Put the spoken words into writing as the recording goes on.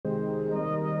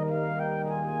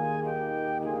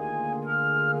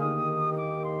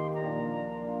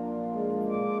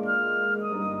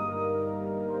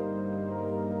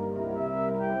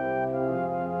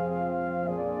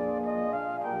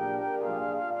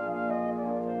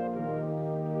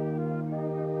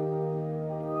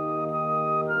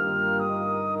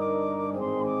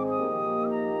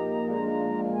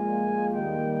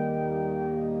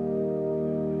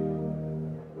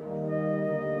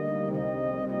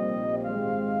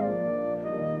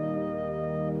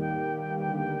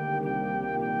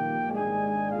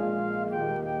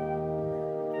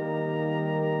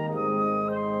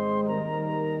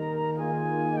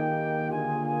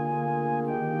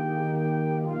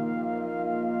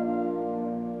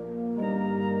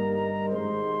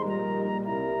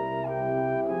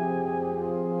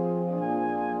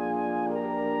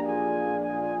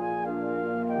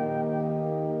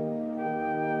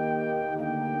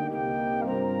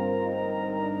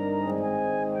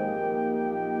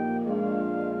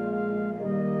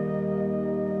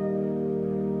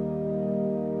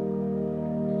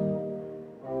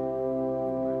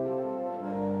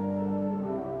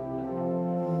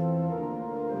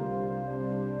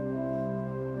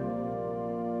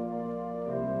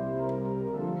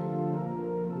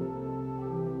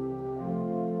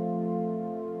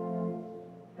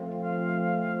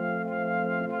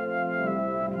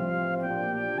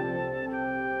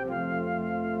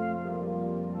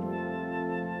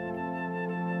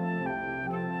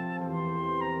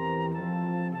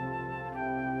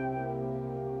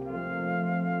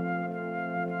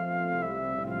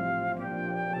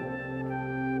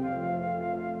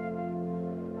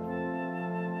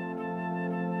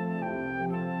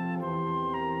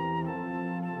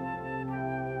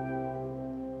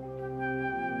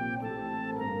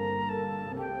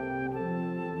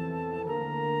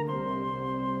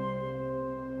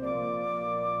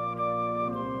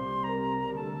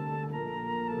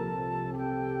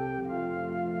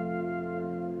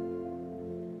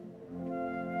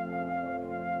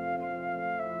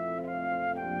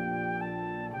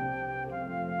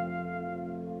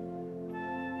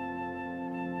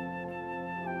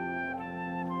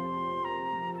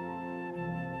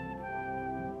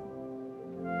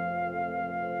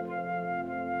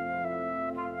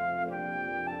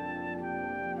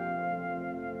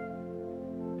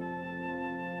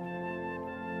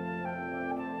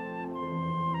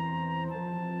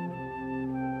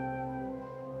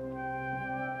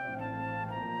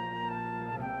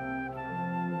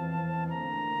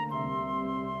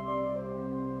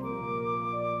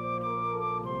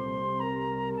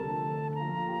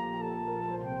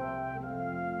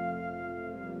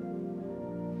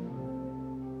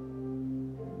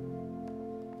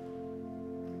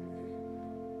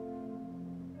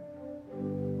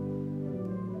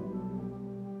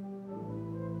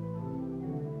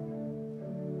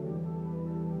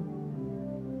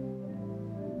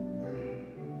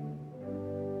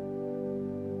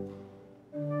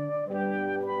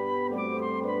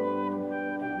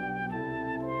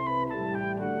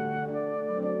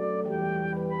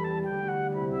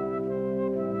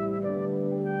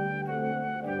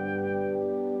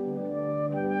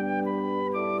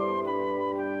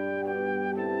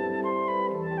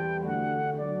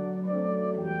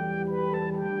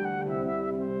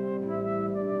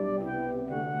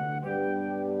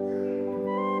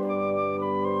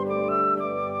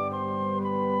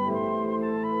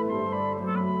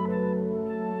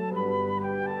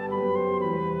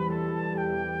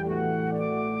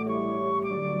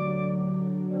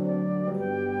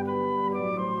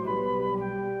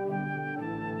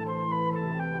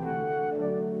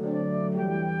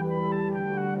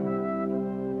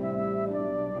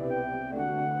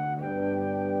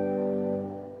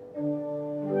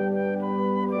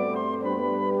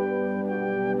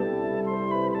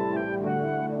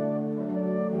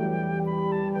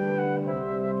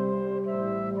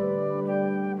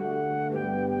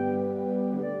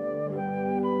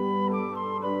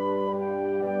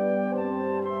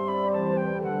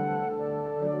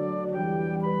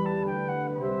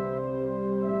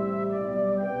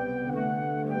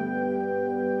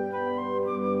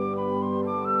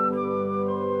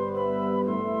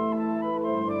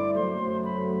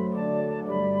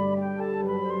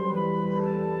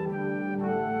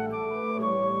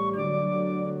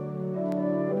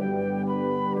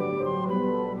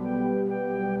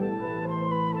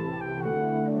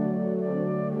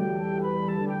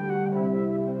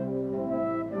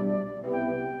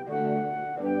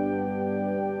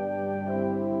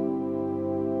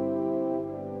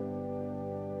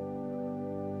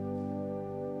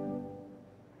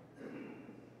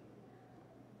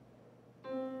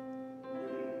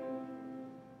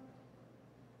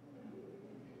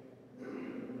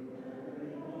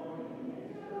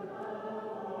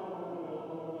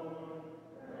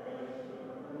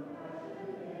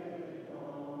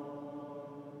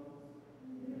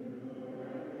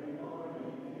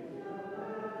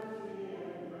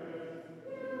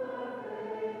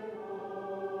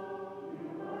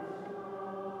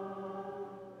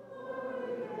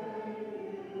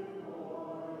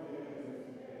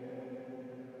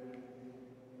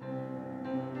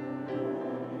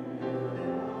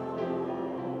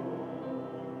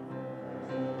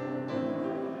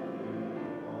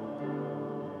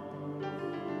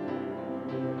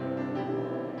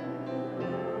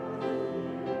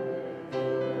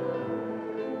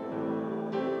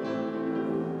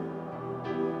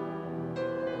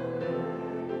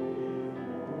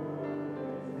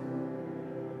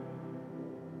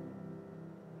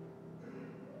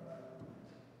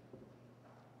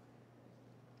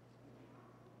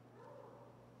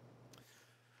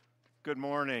Good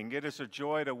morning. It is a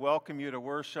joy to welcome you to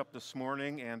worship this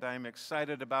morning, and I'm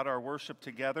excited about our worship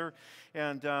together.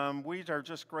 And we are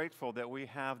just grateful that we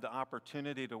have the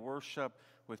opportunity to worship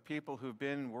with people who've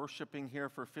been worshiping here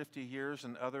for 50 years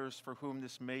and others for whom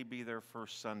this may be their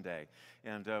first Sunday.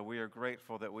 And we are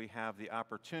grateful that we have the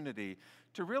opportunity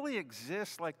to really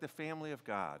exist like the family of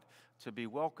God, to be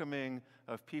welcoming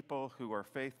of people who are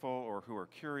faithful or who are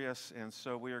curious. And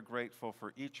so we are grateful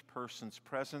for each person's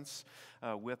presence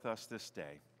with us this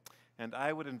day. And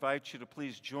I would invite you to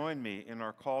please join me in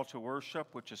our call to worship,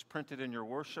 which is printed in your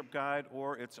worship guide,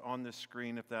 or it's on the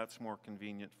screen if that's more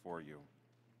convenient for you.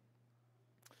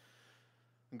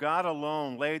 God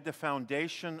alone laid the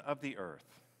foundation of the earth.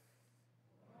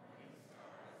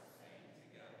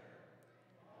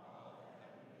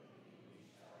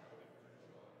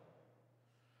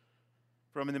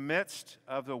 From in the midst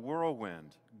of the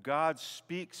whirlwind, God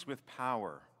speaks with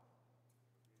power.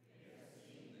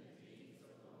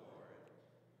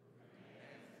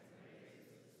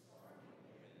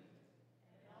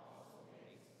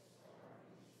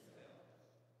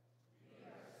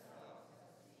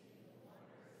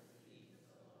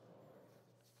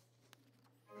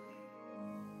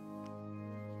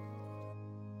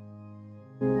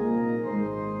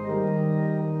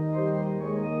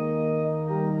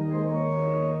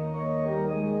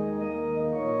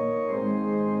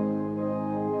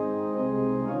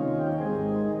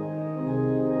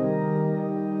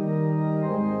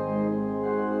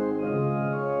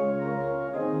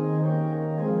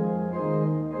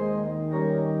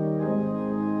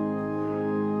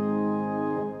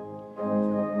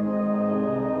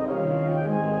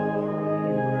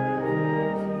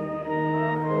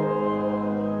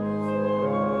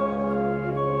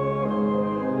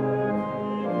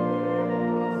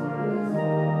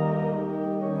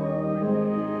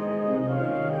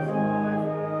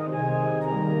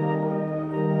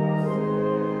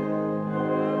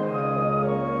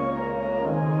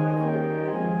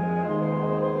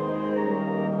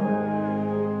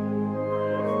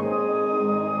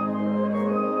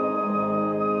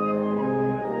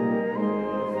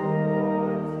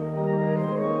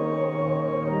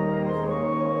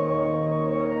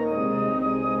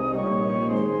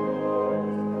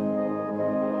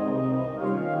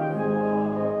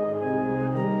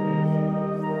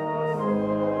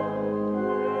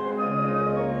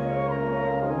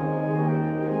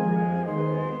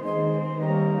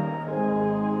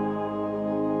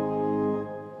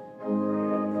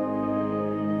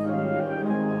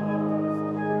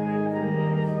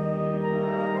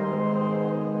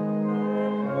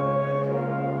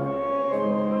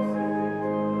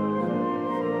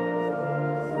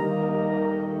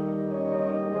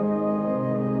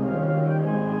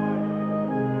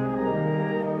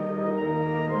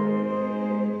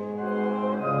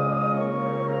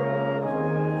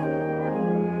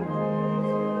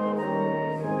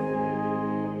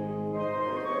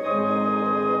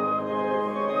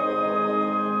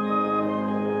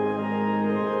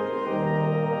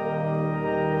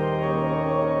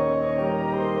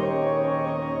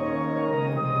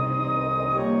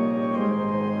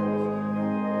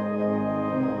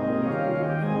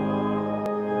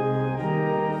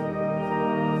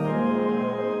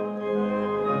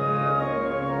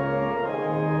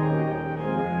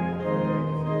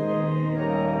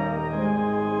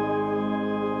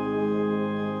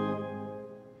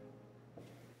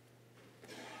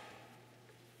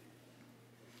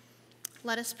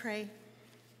 Let us pray.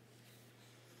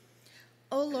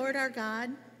 O Lord our God,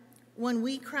 when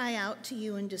we cry out to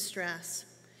you in distress,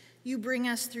 you bring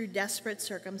us through desperate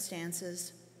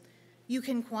circumstances. You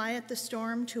can quiet the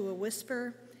storm to a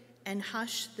whisper and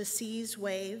hush the sea's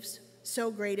waves,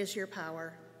 so great is your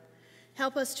power.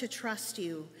 Help us to trust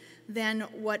you, then,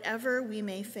 whatever we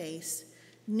may face,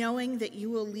 knowing that you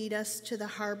will lead us to the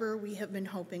harbor we have been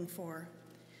hoping for.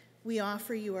 We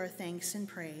offer you our thanks and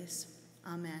praise.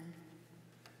 Amen.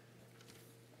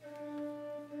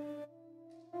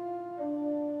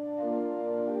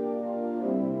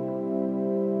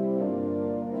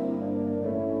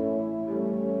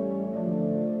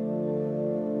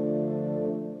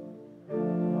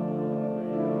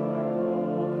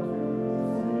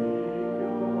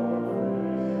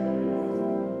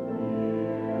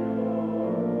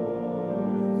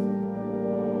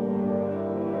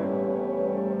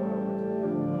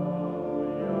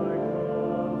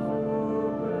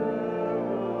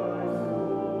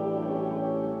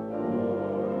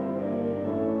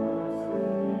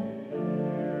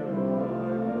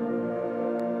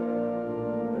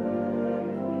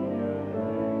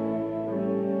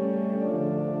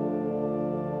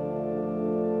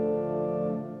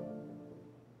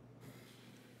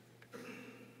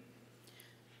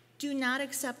 do not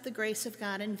accept the grace of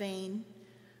God in vain.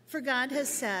 For God has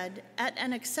said, "At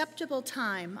an acceptable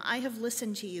time I have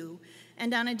listened to you,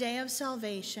 and on a day of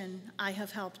salvation I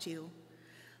have helped you."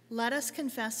 Let us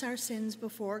confess our sins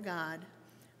before God,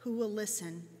 who will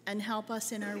listen and help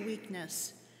us in our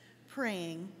weakness,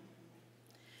 praying,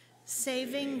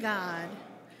 "Saving God,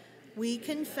 we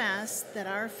confess that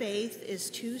our faith is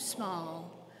too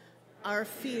small, our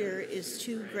fear is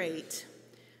too great.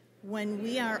 When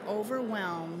we are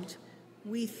overwhelmed,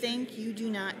 we think you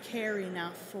do not care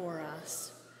enough for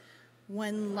us.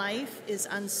 When life is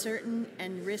uncertain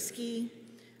and risky,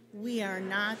 we are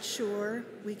not sure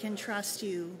we can trust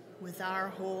you with our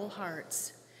whole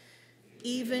hearts.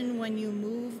 Even when you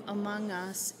move among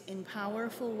us in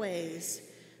powerful ways,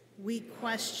 we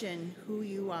question who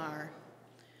you are.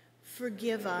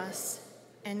 Forgive us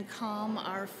and calm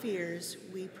our fears,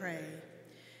 we pray.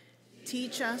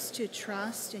 Teach us to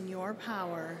trust in your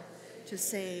power to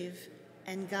save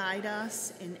and guide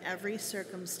us in every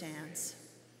circumstance.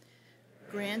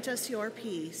 Grant us your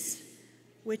peace,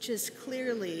 which is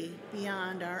clearly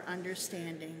beyond our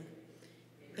understanding.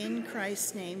 In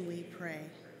Christ's name we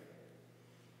pray.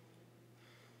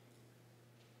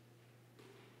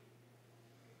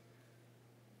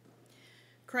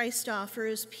 Christ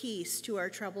offers peace to our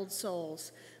troubled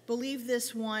souls. Believe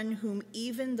this one whom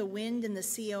even the wind and the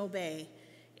sea obey.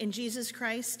 In Jesus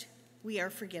Christ, we are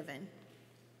forgiven.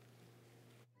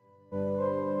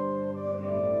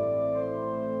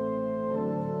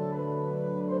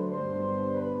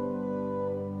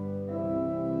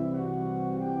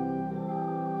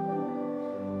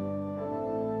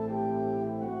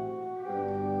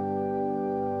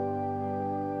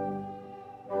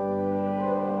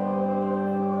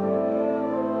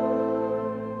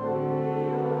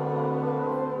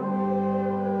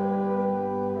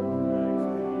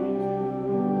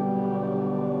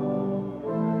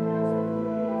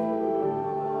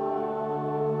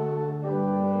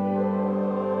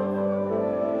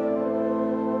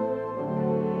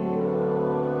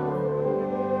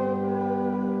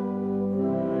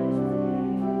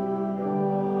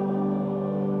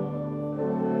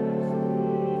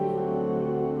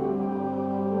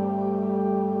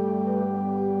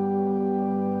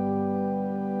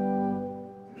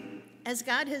 As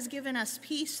God has given us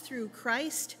peace through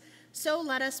Christ, so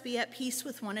let us be at peace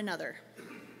with one another.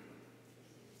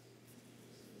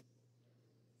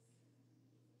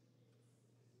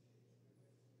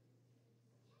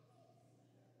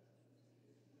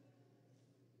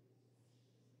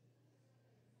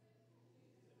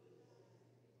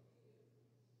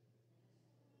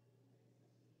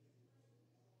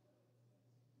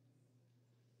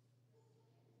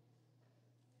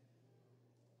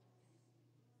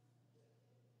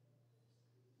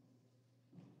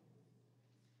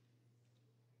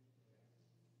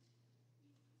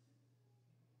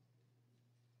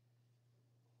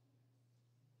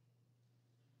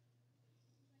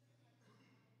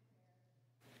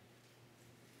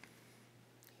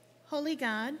 Holy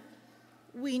God,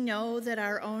 we know that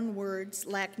our own words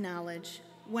lack knowledge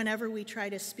whenever we try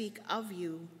to speak of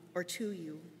you or to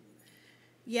you.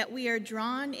 Yet we are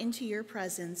drawn into your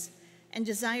presence and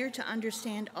desire to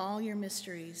understand all your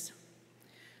mysteries.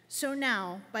 So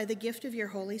now, by the gift of your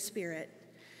Holy Spirit,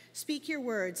 speak your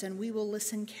words and we will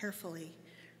listen carefully,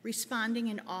 responding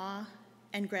in awe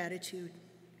and gratitude.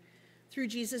 Through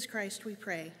Jesus Christ we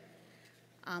pray.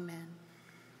 Amen.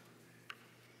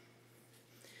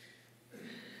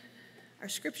 Our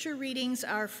scripture readings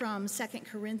are from 2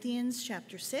 Corinthians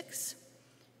chapter 6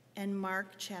 and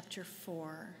Mark chapter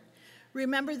 4.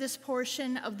 Remember this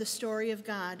portion of the story of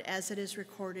God as it is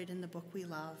recorded in the book we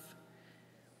love.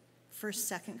 First,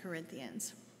 2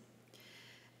 Corinthians.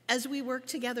 As we work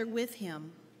together with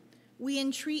him, we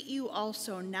entreat you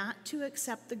also not to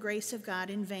accept the grace of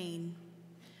God in vain.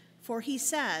 For he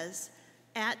says,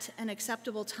 "At an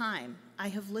acceptable time I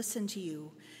have listened to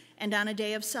you, and on a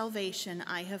day of salvation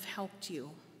I have helped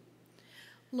you."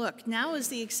 Look, now is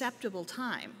the acceptable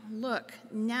time. Look,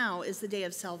 now is the day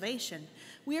of salvation.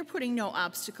 We are putting no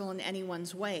obstacle in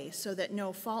anyone's way so that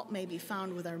no fault may be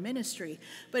found with our ministry.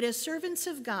 But as servants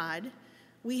of God,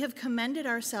 we have commended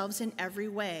ourselves in every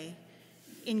way,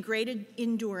 in great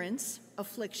endurance,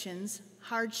 afflictions,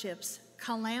 hardships,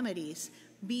 calamities,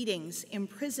 beatings,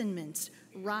 imprisonments,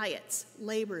 riots,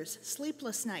 labors,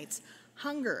 sleepless nights,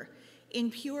 hunger, in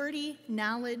purity,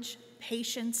 knowledge,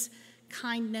 patience,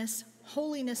 kindness,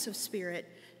 holiness of spirit,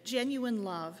 genuine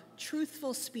love,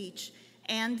 truthful speech,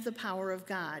 and the power of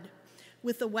God,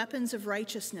 with the weapons of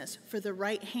righteousness for the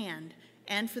right hand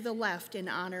and for the left in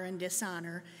honor and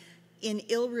dishonor, in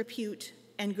ill repute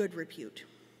and good repute.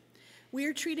 We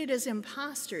are treated as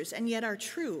impostors and yet are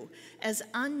true, as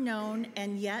unknown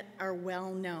and yet are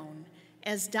well known,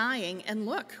 as dying and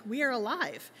look, we are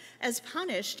alive, as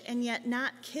punished and yet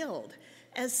not killed,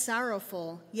 as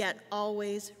sorrowful yet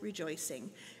always rejoicing,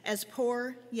 as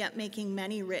poor yet making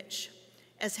many rich,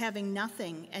 as having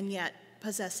nothing and yet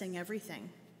possessing everything.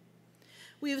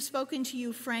 We have spoken to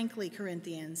you frankly,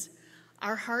 Corinthians.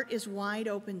 Our heart is wide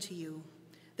open to you.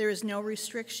 There is no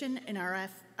restriction in our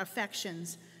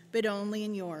affections, but only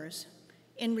in yours.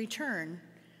 In return,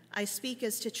 I speak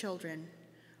as to children.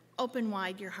 Open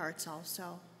wide your hearts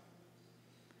also.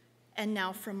 And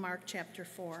now from Mark chapter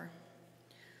 4.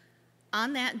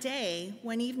 On that day,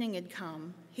 when evening had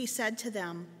come, he said to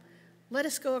them, "Let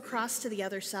us go across to the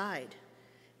other side."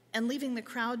 And leaving the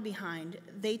crowd behind,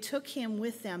 they took him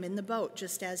with them in the boat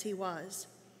just as he was.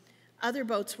 Other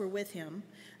boats were with him.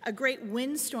 A great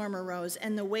windstorm arose,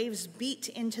 and the waves beat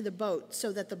into the boat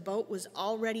so that the boat was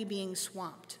already being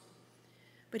swamped.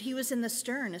 But he was in the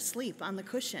stern, asleep on the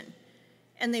cushion.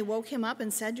 And they woke him up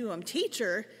and said to him,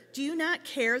 "Teacher, do you not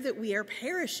care that we are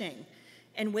perishing?"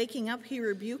 And waking up, he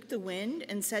rebuked the wind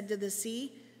and said to the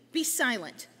sea, "Be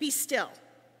silent, be still."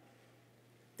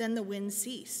 Then the wind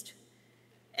ceased,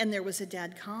 and there was a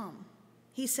dead calm.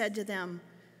 He said to them,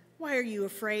 "Why are you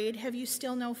afraid? Have you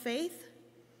still no faith?"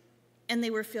 And they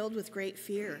were filled with great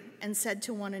fear and said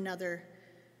to one another,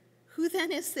 "Who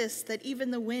then is this that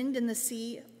even the wind and the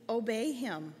sea obey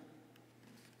him?"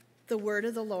 The word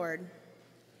of the Lord.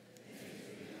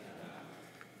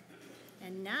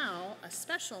 And now, a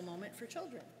special moment for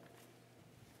children.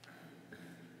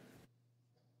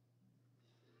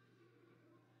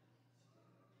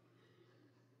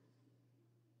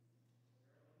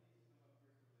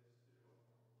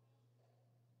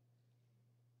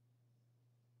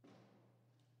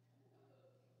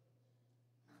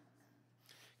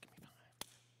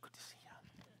 Good to see you.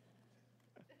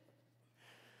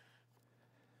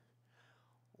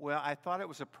 Well, I thought it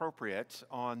was appropriate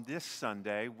on this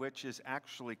Sunday, which is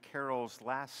actually Carol's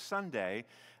last Sunday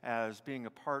as being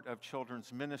a part of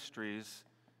children's ministries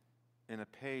in a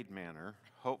paid manner,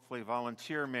 hopefully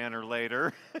volunteer manner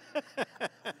later.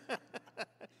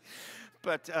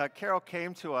 But Carol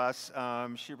came to us.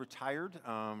 She retired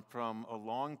from a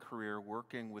long career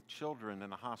working with children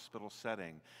in a hospital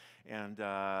setting. And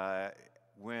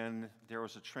when there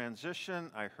was a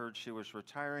transition, I heard she was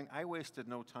retiring. I wasted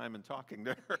no time in talking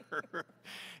to her.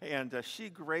 And she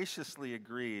graciously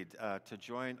agreed to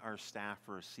join our staff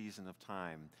for a season of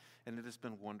time. And it has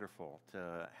been wonderful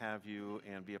to have you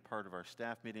and be a part of our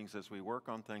staff meetings as we work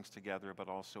on things together, but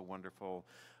also wonderful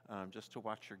just to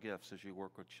watch your gifts as you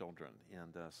work with children.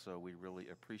 And so we really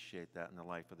appreciate that in the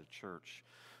life of the church.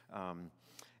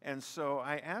 And so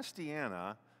I asked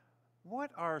Deanna,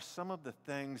 what are some of the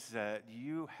things that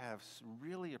you have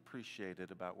really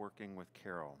appreciated about working with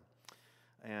Carol?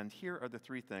 And here are the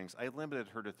three things. I limited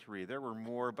her to three. There were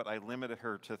more, but I limited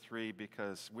her to three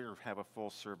because we have a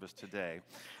full service today.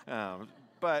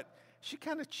 But she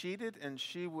kind of cheated, and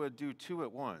she would do two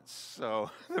at once.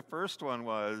 So the first one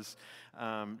was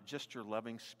just your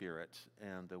loving spirit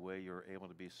and the way you're able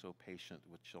to be so patient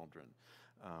with children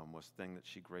was a thing that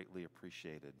she greatly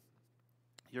appreciated.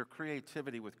 Your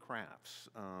creativity with crafts,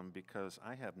 because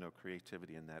I have no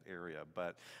creativity in that area,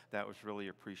 but that was really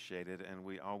appreciated, and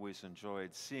we always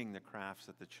enjoyed seeing the crafts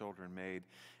that the children made.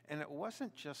 And it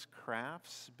wasn't just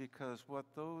crafts, because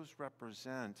what those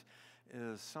represent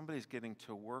is somebody's getting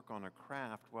to work on a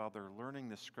craft while they're learning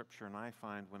the scripture, and I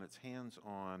find when it's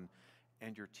hands-on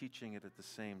and you're teaching it at the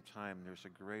same time, there's a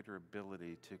greater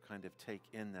ability to kind of take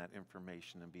in that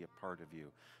information and be a part of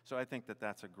you. So I think that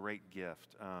that's a great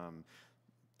gift.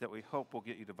 That we hope will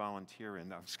get you to volunteer in.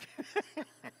 No, I'm just kidding.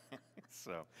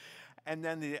 So, and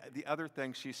then the other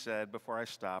thing she said before I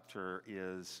stopped her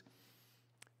is,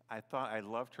 I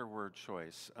loved her word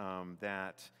choice,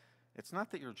 that it's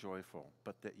not that you're joyful,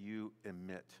 but that you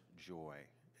emit joy.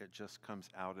 It just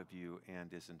comes out of you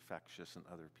and is infectious, and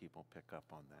other people pick up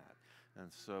on that.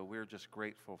 And so we're just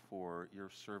grateful for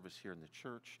your service here in the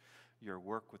church, your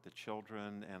work with the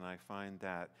children, and I find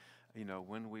that,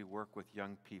 when we work with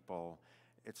young people,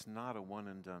 it's not a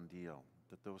one-and-done deal,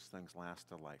 that those things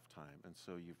last a lifetime. And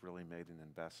so you've really made an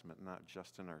investment, not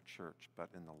just in our church, but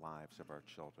in the lives of our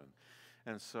children.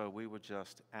 And so we would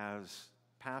just, as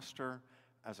pastor,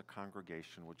 as a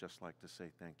congregation, would just like to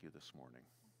say thank you this morning.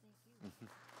 Thank you.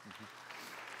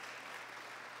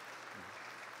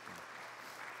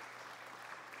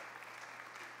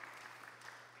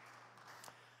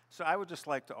 So I would just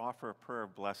like to offer a prayer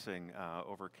of blessing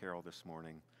over Carol this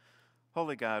morning.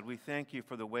 Holy God, we thank you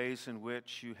for the ways in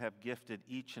which you have gifted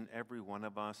each and every one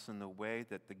of us, and the way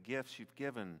that the gifts you've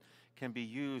given can be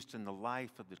used in the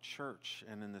life of the church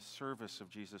and in the service of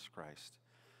Jesus Christ.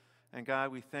 And God,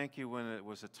 we thank you when it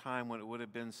was a time when it would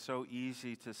have been so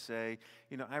easy to say,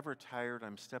 I've retired,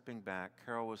 I'm stepping back.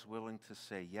 Carol was willing to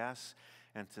say yes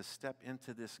and to step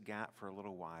into this gap for a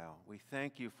little while. We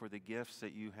thank you for the gifts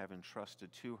that you have entrusted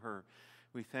to her.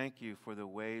 We thank you for the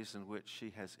ways in which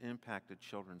she has impacted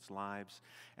children's lives.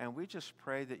 And we just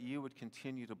pray that you would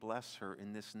continue to bless her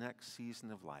in this next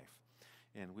season of life.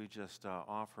 And we just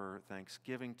offer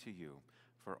thanksgiving to you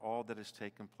for all that has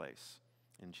taken place.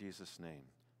 In Jesus' name,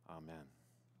 amen.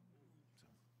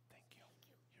 Thank you.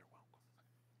 You're welcome.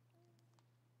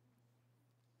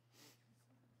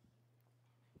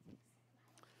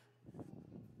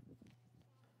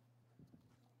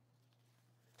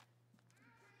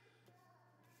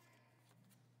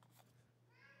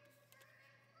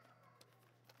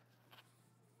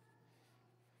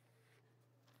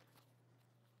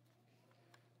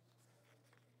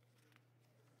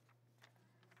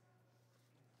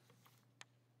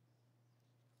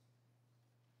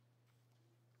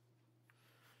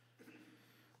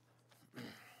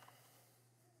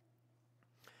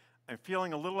 I'm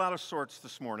feeling a little out of sorts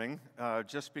this morning,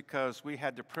 just because we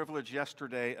had the privilege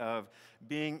yesterday of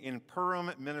being in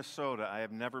Perham, Minnesota. I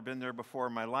have never been there before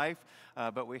in my life,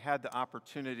 but we had the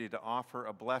opportunity to offer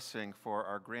a blessing for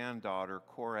our granddaughter,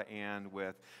 Cora Ann,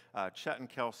 with Chet and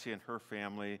Kelsey and her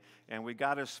family. And we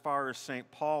got as far as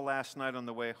St. Paul last night on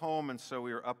the way home, and so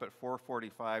we were up at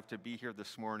 4:45 to be here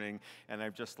this morning. And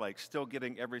I'm just still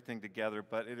getting everything together,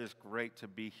 but it is great to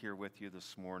be here with you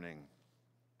this morning.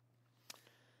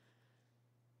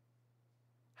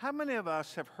 How many of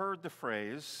us have heard the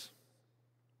phrase,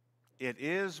 "It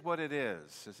is what it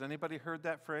is"? Has anybody heard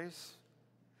that phrase?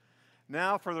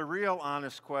 Now for the real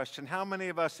honest question, how many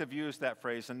of us have used that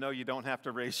phrase? And no, you don't have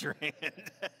to raise your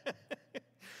hand.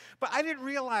 But I didn't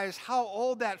realize how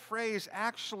old that phrase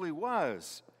actually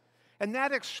was. And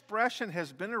that expression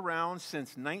has been around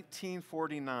since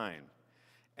 1949.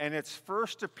 And its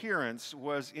first appearance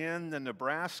was in the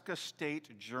Nebraska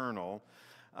State Journal.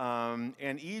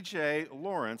 And E.J.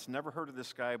 Lawrence, never heard of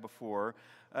this guy before,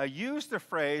 used the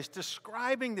phrase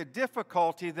describing the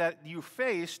difficulty that you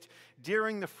faced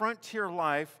during the frontier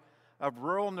life of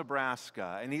rural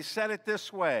Nebraska. And he said it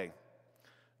this way: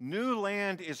 "New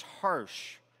land is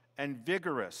harsh and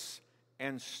vigorous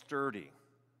and sturdy.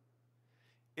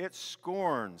 It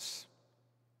scorns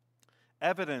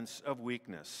evidence of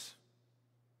weakness.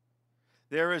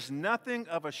 There is nothing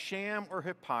of a sham or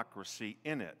hypocrisy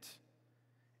in it.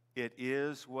 It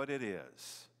is what it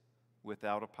is,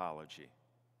 without apology."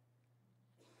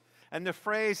 And the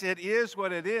phrase, "it is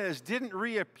what it is," didn't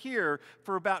reappear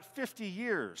for about 50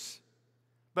 years,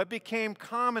 but became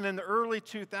common in the early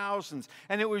 2000s,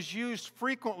 and it was used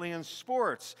frequently in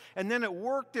sports. And then it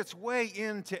worked its way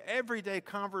into everyday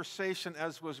conversation,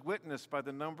 as was witnessed by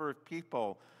the number of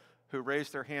people who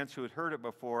raised their hands who had heard it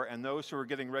before, and those who were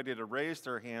getting ready to raise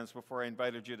their hands before I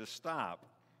invited you to stop.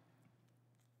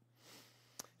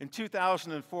 In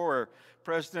 2004,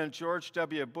 President George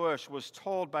W. Bush was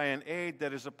told by an aide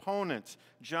that his opponent,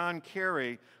 John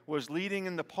Kerry, was leading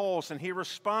in the polls, and he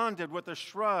responded with a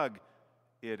shrug,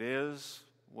 "It is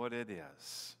what it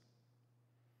is."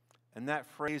 And that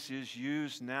phrase is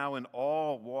used now in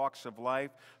all walks of life,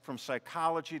 from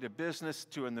psychology to business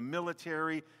to in the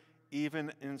military,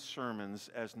 even in sermons,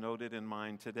 as noted in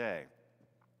mine today.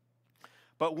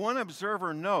 But one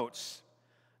observer notes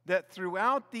that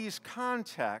throughout these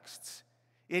contexts,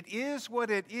 "it is what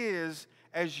it is"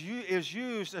 is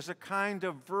used as a kind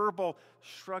of verbal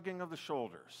shrugging of the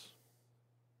shoulders,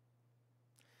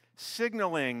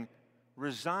 signaling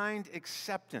resigned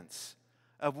acceptance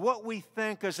of what we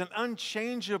think is an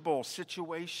unchangeable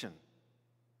situation.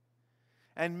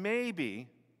 And maybe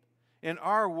in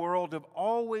our world of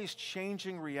always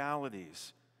changing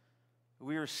realities,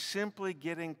 we are simply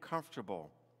getting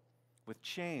comfortable with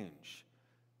change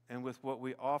and with what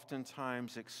we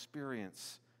oftentimes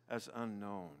experience as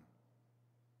unknown.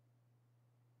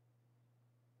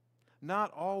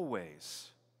 Not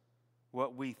always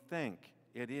what we think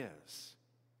it is.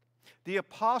 The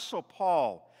Apostle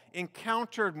Paul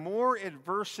encountered more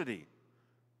adversity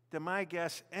than, I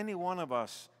guess, any one of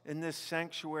us in this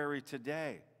sanctuary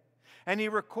today. And he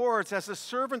records, "As a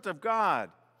servant of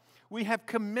God, we have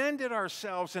commended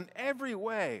ourselves in every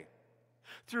way,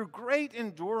 through great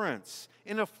endurance,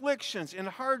 in afflictions, in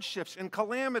hardships, in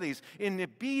calamities, in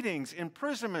beatings,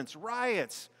 imprisonments,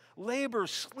 riots,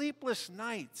 labors, sleepless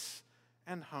nights,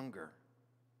 and hunger."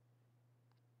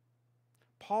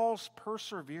 Paul's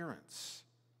perseverance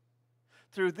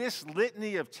through this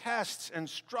litany of tests and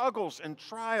struggles and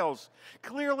trials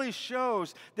clearly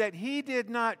shows that he did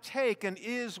not take an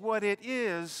is what it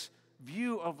is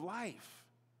view of life.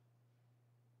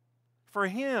 For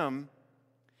him,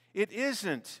 it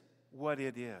isn't what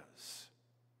it is.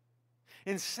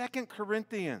 In 2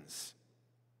 Corinthians,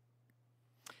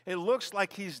 it looks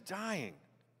like he's dying.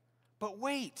 But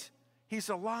wait, he's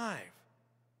alive.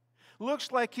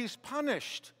 Looks like he's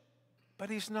punished, but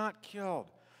he's not killed.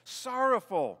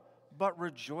 Sorrowful, but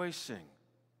rejoicing.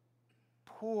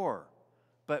 Poor,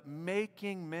 but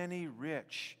making many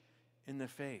rich in the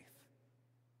faith.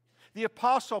 The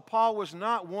Apostle Paul was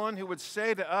not one who would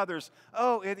say to others,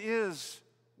 "Oh, it is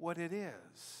what it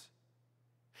is."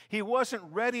 He wasn't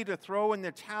ready to throw in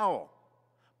the towel,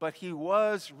 but he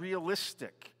was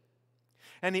realistic.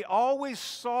 And he always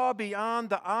saw beyond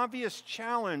the obvious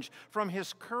challenge from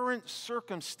his current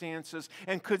circumstances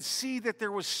and could see that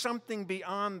there was something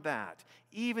beyond that,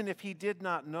 even if he did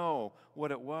not know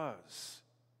what it was.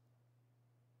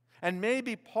 And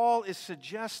maybe Paul is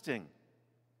suggesting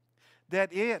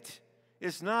that it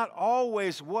is not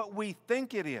always what we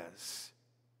think it is.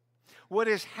 What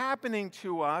is happening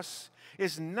to us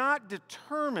is not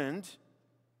determined,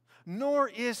 nor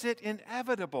is it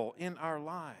inevitable in our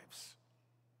lives.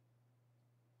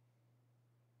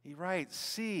 He writes,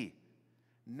 "See,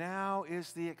 now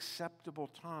is the acceptable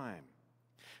time.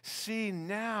 See,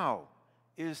 now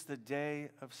is the day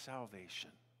of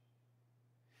salvation."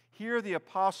 Here the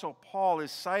Apostle Paul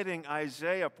is citing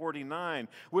Isaiah 49,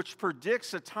 which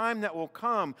predicts a time that will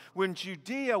come when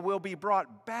Judea will be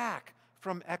brought back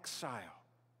from exile.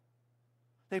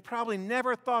 They probably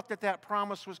never thought that that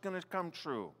promise was going to come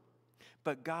true,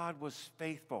 but God was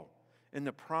faithful in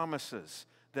the promises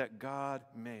that God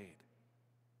made.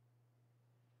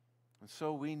 And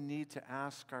so we need to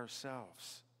ask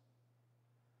ourselves,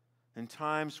 in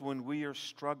times when we are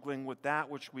struggling with that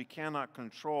which we cannot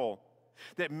control,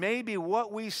 that maybe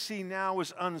what we see now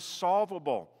is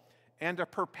unsolvable and a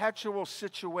perpetual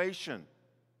situation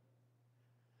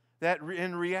that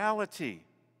in reality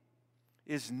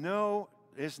is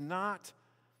not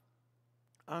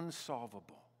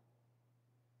unsolvable.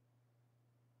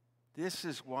 This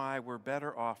is why we're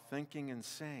better off thinking and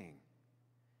saying,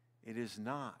 it is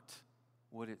not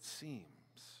what it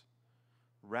seems,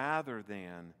 rather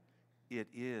than it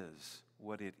is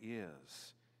what it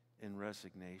is in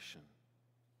resignation.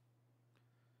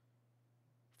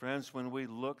 Friends, when we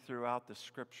look throughout the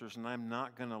Scriptures, and I'm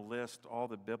not going to list all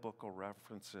the biblical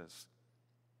references,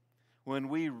 when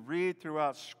we read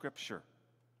throughout Scripture,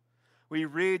 we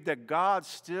read that God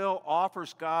still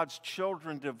offers God's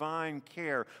children divine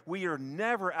care. We are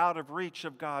never out of reach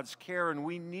of God's care, and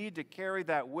we need to carry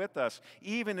that with us,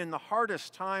 even in the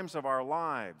hardest times of our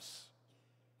lives.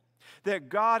 That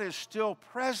God is still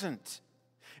present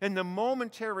in the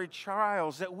momentary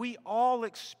trials that we all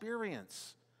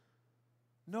experience.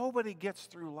 Nobody gets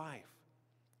through life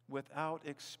without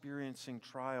experiencing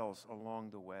trials along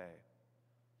the way.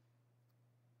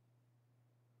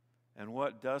 And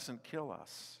what doesn't kill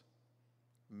us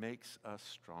makes us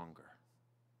stronger.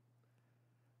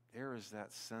 There is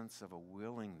that sense of a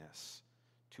willingness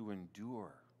to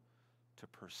endure, to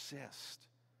persist,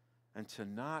 and to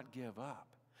not give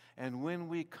up. And when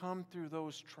we come through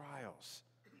those trials,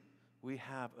 we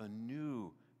have a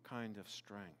new kind of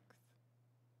strength.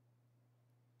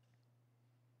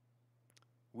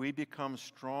 We become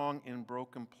strong in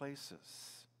broken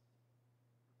places.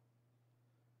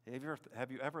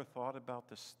 Have you ever thought about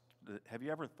this? Have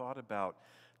you ever thought about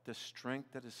the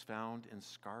strength that is found in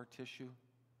scar tissue?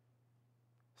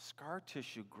 Scar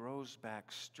tissue grows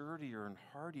back sturdier and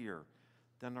hardier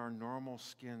than our normal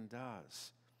skin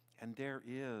does. And there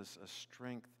is a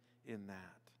strength in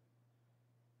that.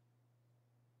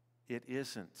 It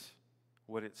isn't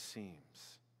what it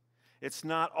seems. It's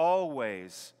not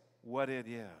always what it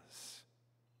is.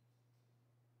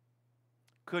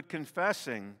 Could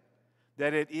confessing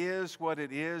that it is what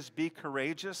it is be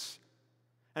courageous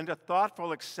and a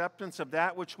thoughtful acceptance of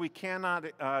that which we cannot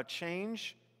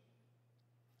change?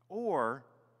 Or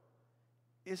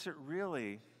is it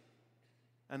really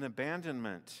an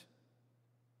abandonment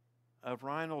of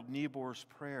Reinhold Niebuhr's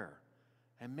prayer?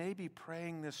 And maybe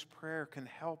praying this prayer can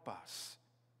help us.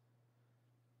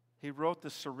 He wrote the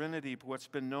serenity, what's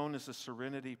been known as the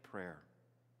serenity prayer.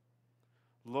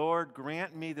 Lord,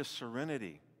 grant me the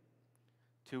serenity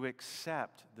to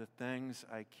accept the things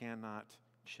I cannot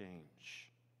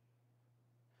change.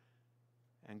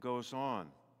 And goes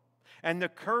on. And the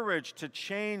courage to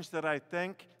change that I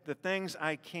think the things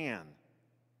I can.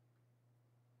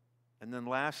 And then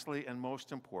lastly and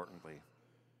most importantly,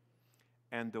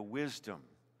 and the wisdom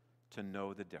to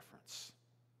know the difference.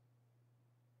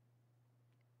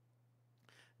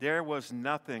 There was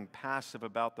nothing passive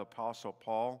about the Apostle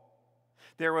Paul.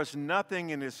 There was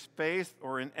nothing in his faith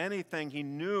or in anything he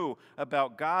knew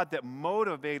about God that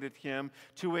motivated him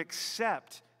to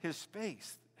accept his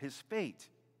fate.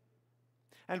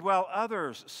 And while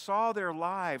others saw their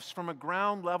lives from a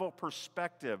ground level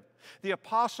perspective, the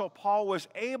Apostle Paul was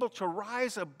able to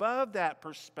rise above that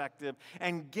perspective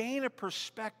and gain a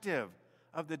perspective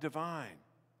of the divine,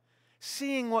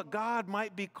 seeing what God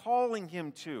might be calling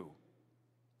him to.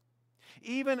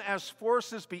 Even as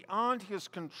forces beyond his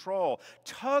control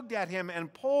tugged at him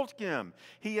and pulled him,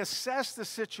 he assessed the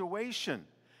situation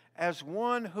as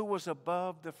one who was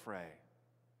above the fray.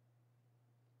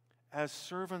 As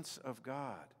servants of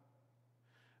God,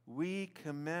 we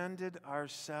commended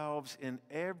ourselves in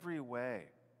every way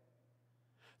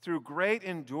through great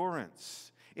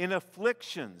endurance, in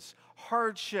afflictions,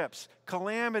 hardships,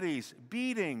 calamities,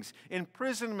 beatings,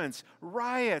 imprisonments,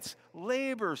 riots,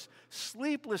 labors,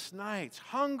 sleepless nights,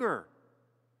 hunger,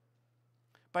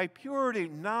 by purity,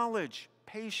 knowledge,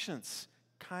 patience,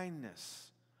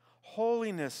 kindness,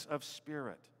 holiness of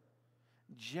spirit,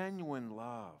 genuine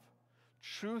love,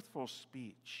 truthful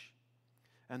speech,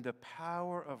 and the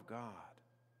power of God,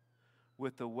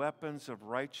 with the weapons of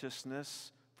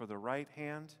righteousness for the right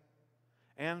hand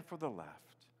and for the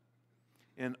left,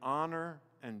 in honor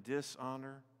and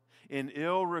dishonor, in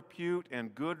ill repute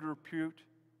and good repute.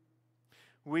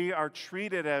 We are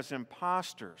treated as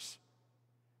impostors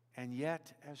and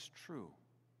yet as true,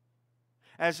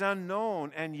 as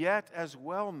unknown and yet as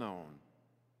well known,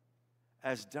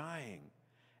 as dying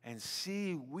and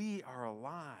see we are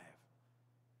alive,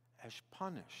 as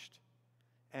punished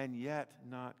and yet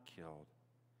not killed,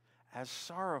 as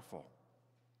sorrowful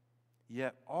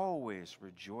yet always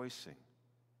rejoicing,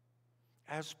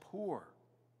 as poor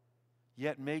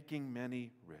yet making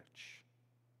many rich,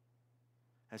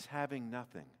 as having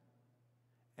nothing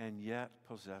and yet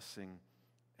possessing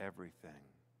everything.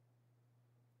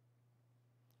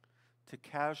 To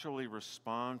casually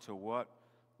respond to what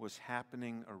was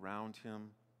happening around him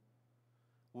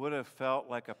would have felt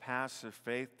like a passive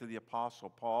faith to the Apostle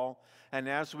Paul. And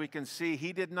as we can see,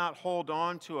 he did not hold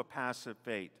on to a passive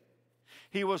faith.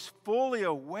 He was fully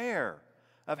aware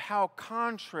of how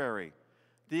contrary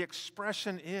the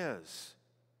expression is.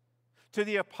 To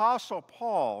the Apostle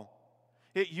Paul,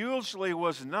 it usually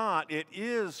was not. It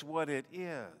is what it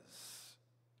is.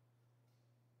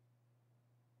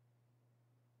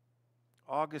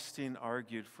 Augustine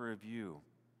argued for a view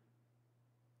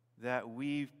that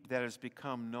has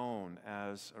become known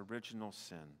as original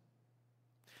sin,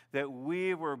 that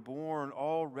we were born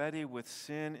already with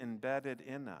sin embedded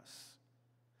in us.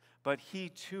 But he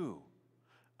too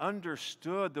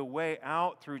understood the way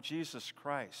out through Jesus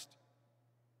Christ.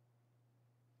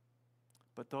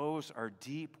 But those are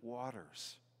deep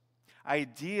waters,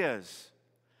 ideas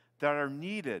that are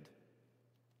needed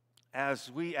as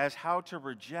how to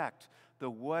reject the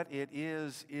what it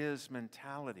is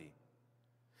mentality.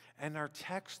 And our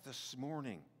text this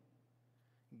morning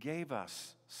gave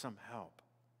us some help.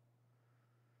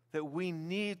 That we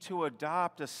need to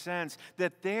adopt a sense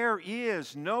that there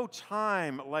is no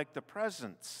time like the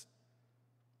present.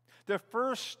 The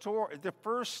first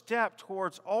step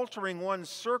towards altering one's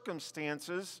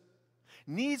circumstances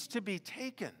needs to be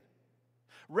taken.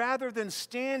 Rather than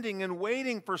standing and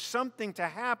waiting for something to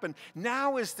happen,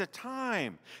 now is the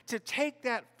time to take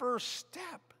that first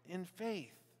step in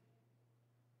faith.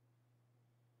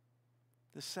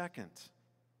 The second,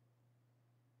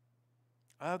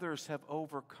 others have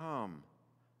overcome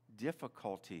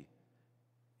difficulty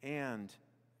and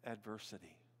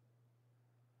adversity.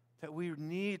 That we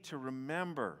need to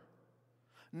remember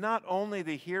not only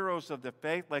the heroes of the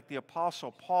faith like the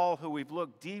Apostle Paul, who we've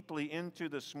looked deeply into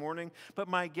this morning, but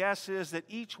my guess is that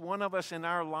each one of us in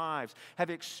our lives have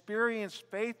experienced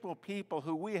faithful people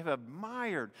who we have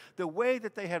admired the way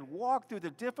that they had walked through the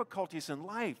difficulties in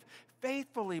life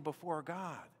faithfully before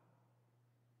God.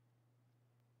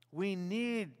 We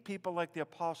need people like the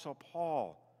Apostle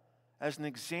Paul as an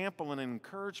example and an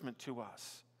encouragement to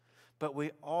us. But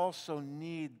we also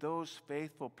need those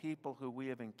faithful people who we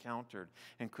have encountered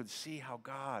and could see how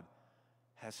God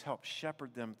has helped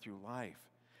shepherd them through life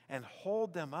and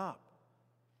hold them up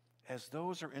as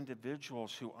those are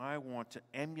individuals who I want to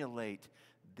emulate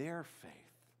their faith.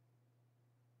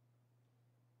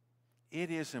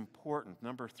 It is important,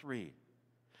 number 3,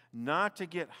 not to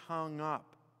get hung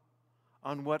up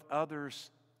on what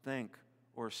others think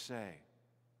or say.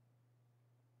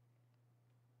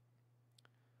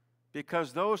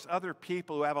 Because those other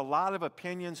people who have a lot of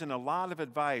opinions and a lot of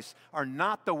advice are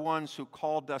not the ones who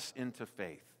called us into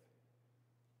faith.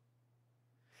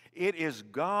 It is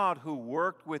God who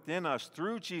worked within us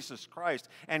through Jesus Christ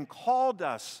and called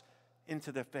us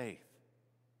into the faith.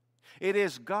 It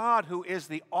is God who is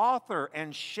the author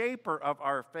and shaper of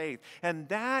our faith, and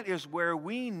that is where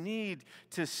we need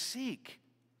to seek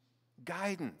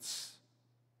guidance.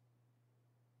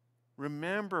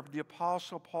 Remember the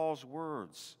Apostle Paul's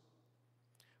words.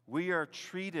 We are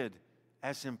treated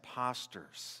as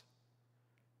impostors,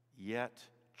 yet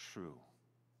true.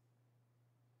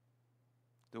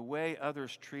 The way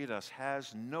others treat us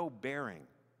has no bearing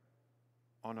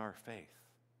on our faith.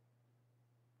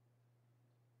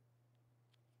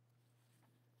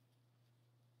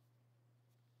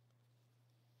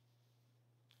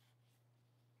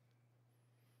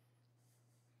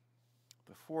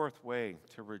 The fourth way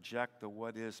to reject the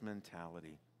what is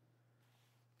mentality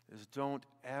is don't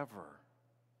ever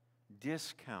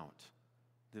discount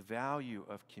the value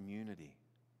of community.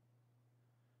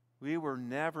 We were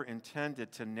never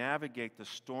intended to navigate the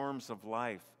storms of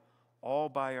life all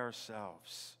by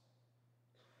ourselves.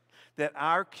 That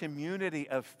our community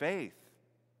of faith,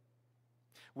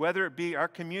 whether it be our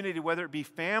community, whether it be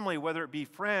family, whether it be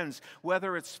friends,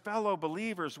 whether it's fellow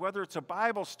believers, whether it's a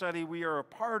Bible study we are a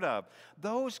part of,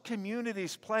 those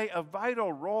communities play a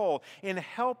vital role in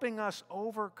helping us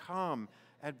overcome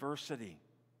adversity.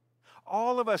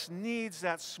 All of us needs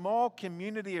that small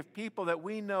community of people that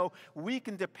we know we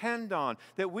can depend on,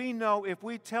 that we know if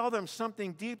we tell them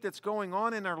something deep that's going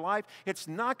on in our life, it's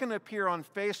not going to appear on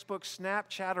Facebook,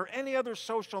 Snapchat, or any other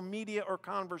social media or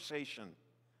conversation.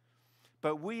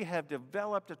 But we have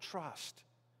developed a trust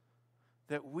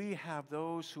that we have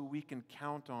those who we can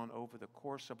count on over the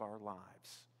course of our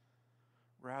lives,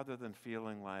 rather than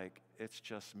feeling like it's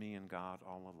just me and God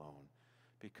all alone,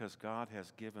 because God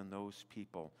has given those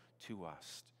people to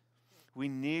us. We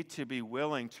need to be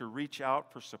willing to reach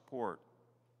out for support,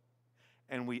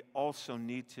 and we also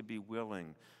need to be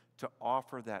willing to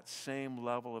offer that same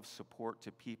level of support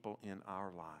to people in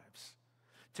our lives,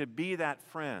 to be that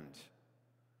friend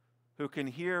who can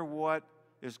hear what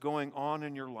is going on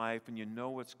in your life and you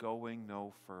know it's going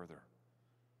no further.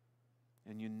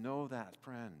 And you know that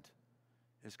friend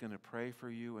is going to pray for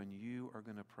you and you are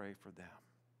going to pray for them.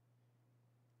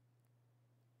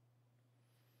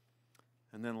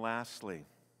 And then lastly,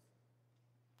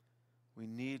 we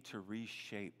need to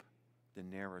reshape the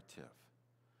narrative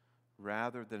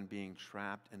rather than being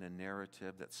trapped in a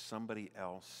narrative that somebody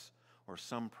else or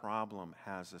some problem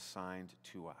has assigned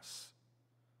to us.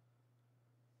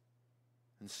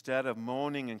 Instead of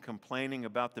moaning and complaining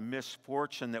about the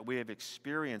misfortune that we have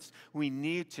experienced, we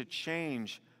need to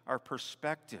change our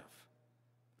perspective.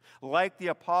 Like the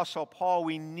Apostle Paul,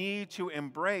 we need to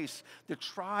embrace the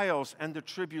trials and the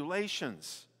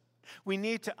tribulations. We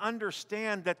need to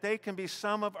understand that they can be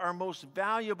some of our most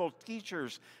valuable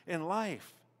teachers in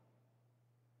life.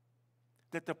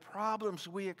 That the problems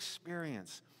we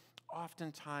experience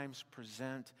oftentimes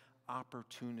present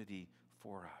opportunity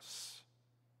for us.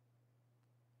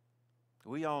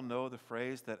 We all know the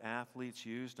phrase that athletes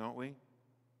use, don't we?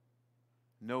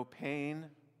 No pain.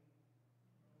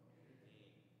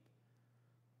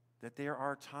 That there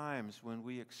are times when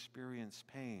we experience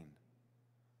pain,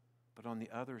 but on the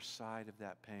other side of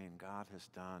that pain, God has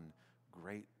done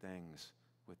great things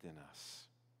within us.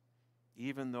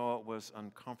 Even though it was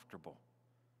uncomfortable,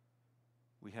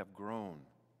 we have grown.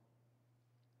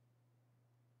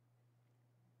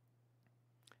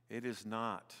 It is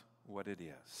not what it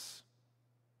is.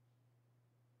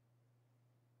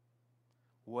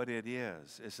 What it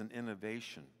is an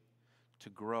innovation to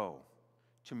grow,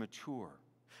 to mature,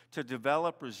 to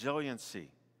develop resiliency,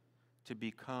 to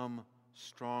become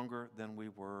stronger than we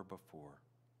were before.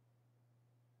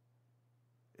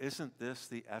 Isn't this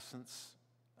the essence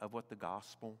of what the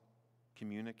gospel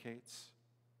communicates?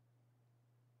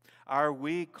 Aren't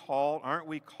we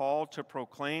called to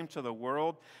proclaim to the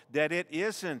world that it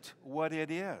isn't what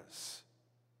it is?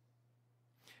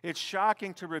 It's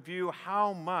shocking to review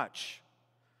how much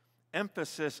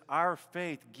emphasis our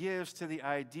faith gives to the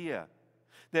idea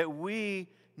that we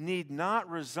need not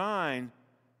resign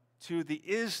to the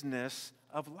isness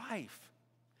of life.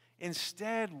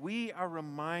 Instead, we are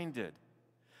reminded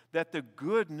that the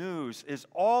good news is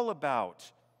all about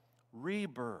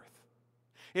rebirth.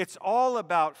 It's all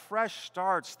about fresh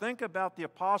starts. Think about the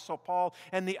Apostle Paul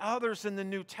and the others in the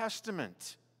New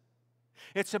Testament.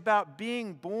 It's about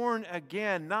being born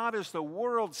again, not as the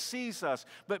world sees us,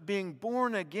 but being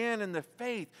born again in the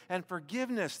faith and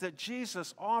forgiveness that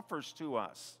Jesus offers to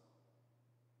us.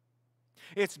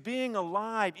 It's being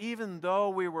alive even though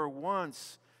we were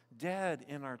once dead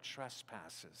in our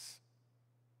trespasses.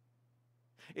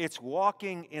 It's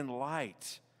walking in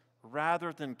light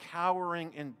rather than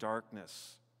cowering in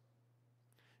darkness.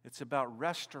 It's about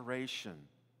restoration,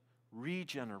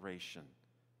 regeneration,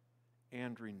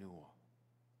 and renewal.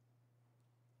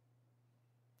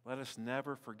 Let us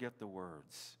never forget the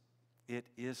words, "It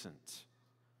isn't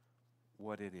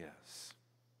what it is."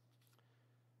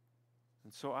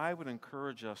 And so I would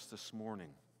encourage us this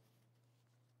morning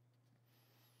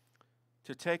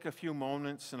to take a few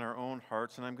moments in our own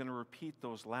hearts, and I'm going to repeat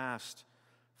those last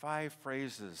 5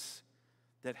 phrases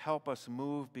that help us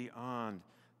move beyond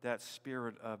that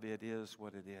spirit of "it is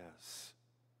what it is."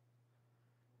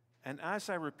 And as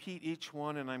I repeat each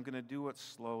one, and I'm going to do it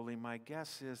slowly, my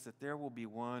guess is that there will be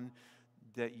one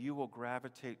that you will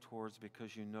gravitate towards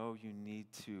because you know you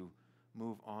need to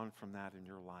move on from that in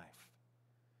your life.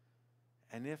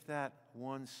 And if that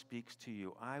one speaks to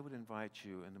you, I would invite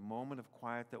you in the moment of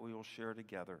quiet that we will share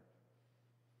together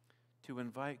to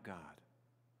invite God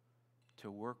to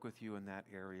work with you in that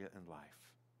area in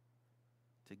life,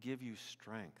 to give you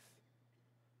strength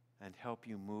and help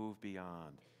you move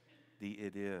beyond the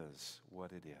 "it is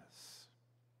what it is."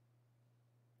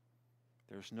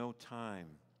 There's no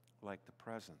time like the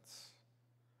presence.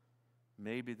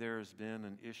 Maybe there has been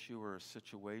an issue or a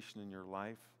situation in your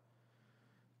life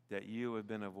that you have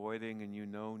been avoiding and you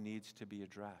know needs to be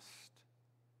addressed.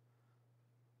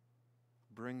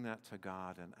 Bring that to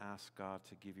God and ask God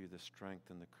to give you the strength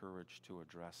and the courage to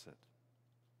address it.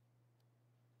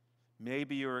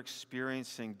 Maybe you're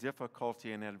experiencing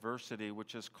difficulty and adversity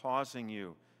which is causing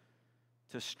you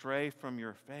to stray from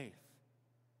your faith.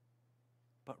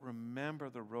 But remember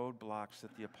the roadblocks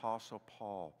that the Apostle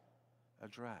Paul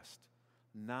addressed,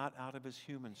 not out of his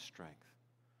human strength,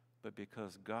 but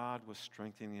because God was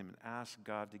strengthening him, and ask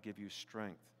God to give you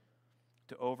strength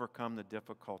to overcome the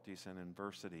difficulties and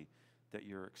adversity that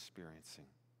you're experiencing.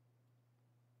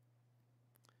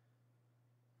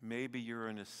 Maybe you're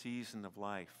in a season of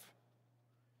life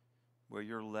where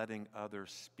you're letting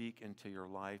others speak into your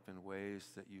life in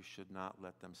ways that you should not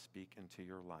let them speak into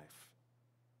your life.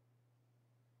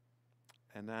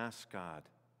 And ask God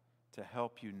to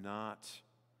help you not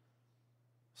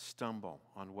stumble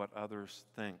on what others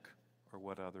think or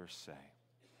what others say.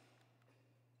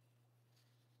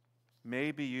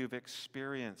 Maybe you've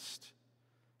experienced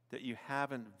that you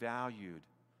haven't valued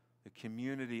the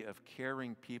community of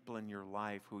caring people in your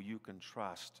life who you can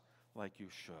trust like you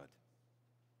should.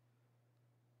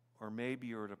 Or maybe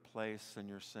you're at a place and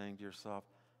you're saying to yourself,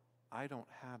 I don't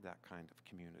have that kind of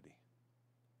community.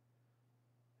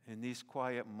 In these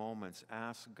quiet moments,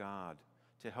 ask God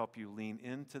to help you lean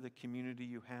into the community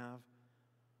you have,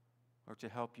 or to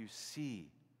help you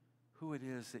see who it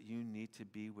is that you need to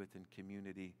be with in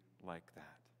community like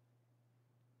that.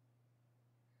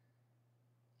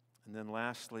 And then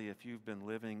lastly, if you've been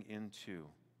living into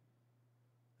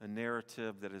a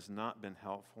narrative that has not been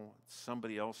helpful,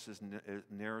 somebody else's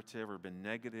narrative, or been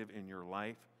negative in your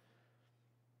life,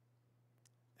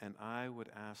 and I would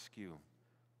ask you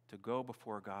to go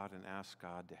before God and ask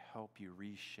God to help you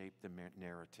reshape the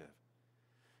narrative,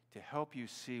 to help you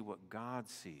see what God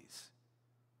sees,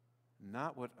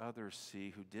 not what others see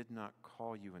who did not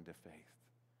call you into faith,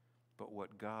 but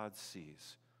what God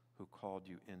sees who called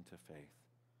you into faith.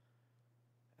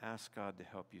 Ask God to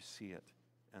help you see it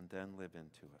and then live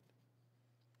into it.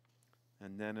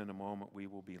 And then in a moment we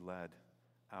will be led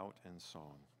out in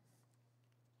song.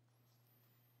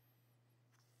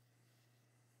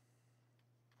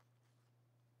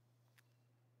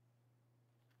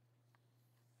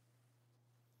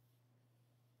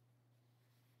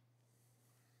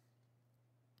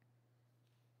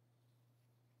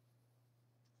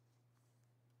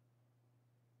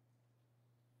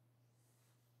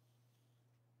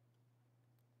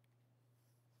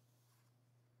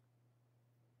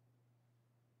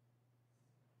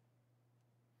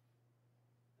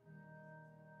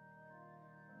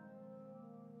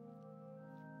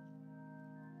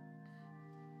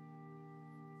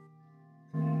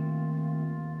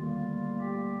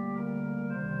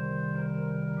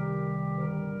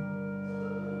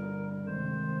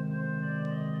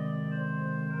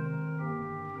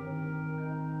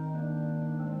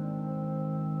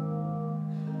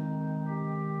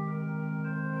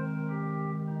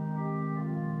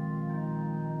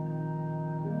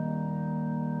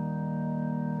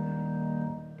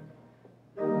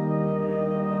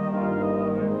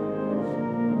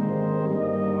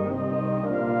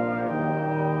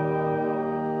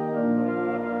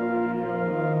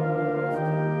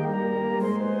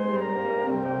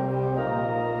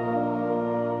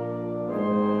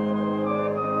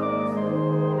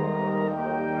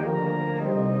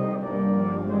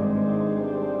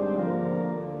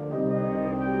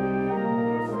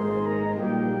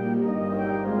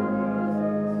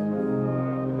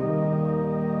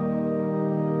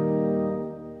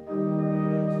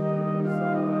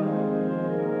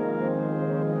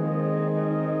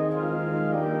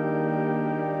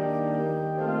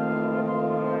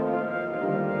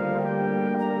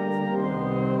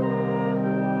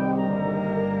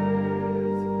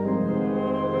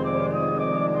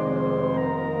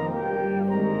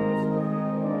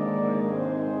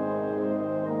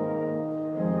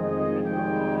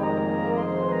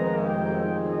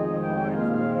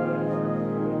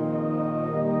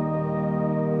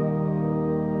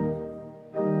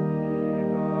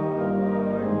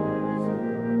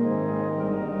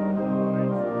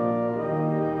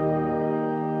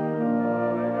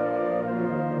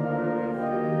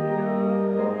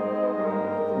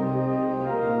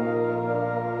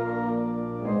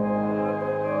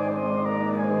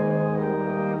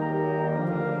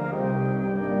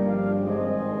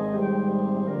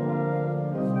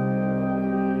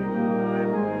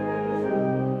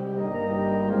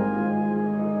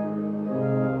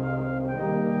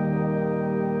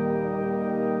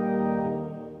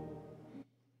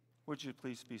 Would you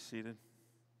please be seated?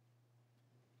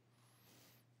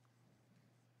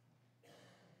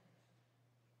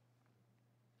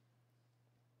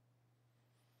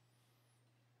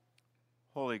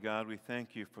 Holy God, we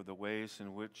thank you for the ways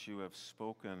in which you have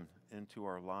spoken into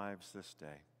our lives this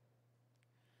day.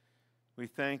 We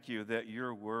thank you that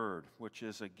your word, which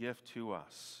is a gift to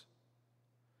us,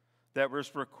 that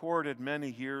was recorded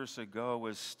many years ago,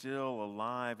 is still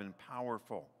alive and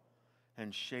powerful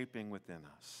and shaping within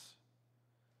us.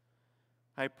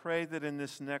 I pray that in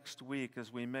this next week,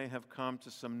 as we may have come to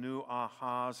some new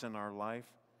ahas in our life,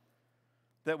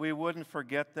 that we wouldn't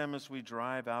forget them as we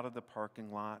drive out of the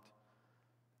parking lot,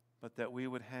 but that we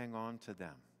would hang on to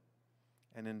them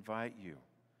and invite you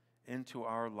into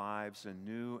our lives in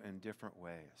new and different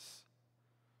ways.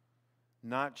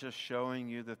 Not just showing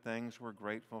you the things we're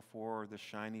grateful for or the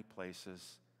shiny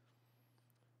places,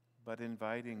 but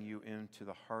inviting you into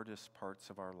the hardest parts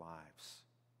of our lives.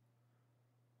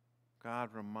 God,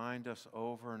 remind us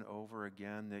over and over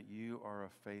again that you are a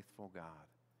faithful God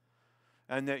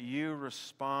and that you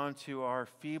respond to our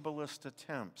feeblest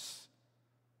attempts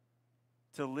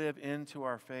to live into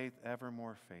our faith ever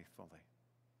more faithfully.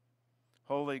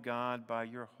 Holy God, by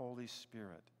your Holy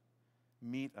Spirit,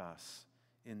 meet us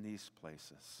in these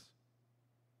places.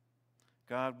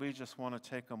 God, we just want to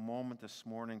take a moment this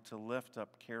morning to lift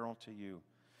up Carol to you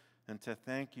and to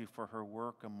thank you for her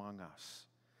work among us.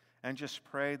 And just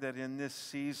pray that in this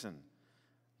season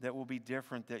that will be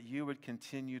different, that you would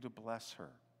continue to bless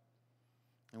her.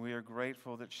 And we are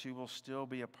grateful that she will still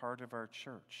be a part of our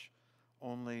church,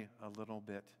 only a little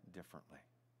bit differently.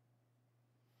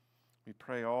 We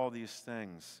pray all these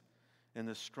things in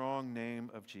the strong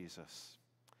name of Jesus.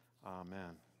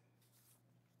 Amen.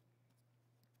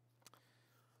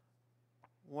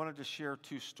 I wanted to share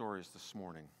two stories this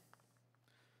morning.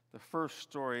 The first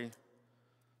story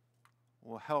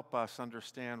will help us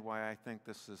understand why I think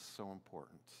this is so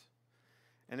important.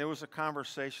 And it was a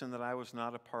conversation that I was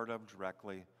not a part of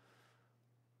directly,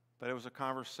 but it was a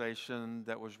conversation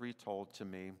that was retold to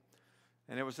me.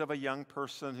 And it was of a young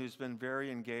person who's been very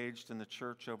engaged in the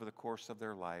church over the course of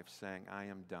their life, saying, I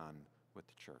am done with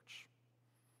the church.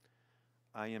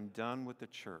 I am done with the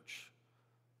church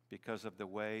because of the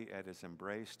way it has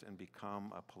embraced and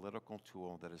become a political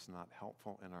tool that is not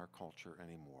helpful in our culture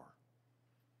anymore.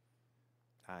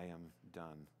 I am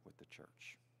done with the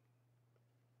church.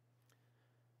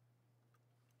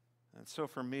 And so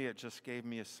for me, it just gave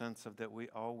me a sense of that we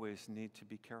always need to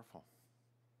be careful.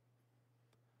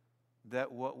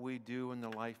 That what we do in the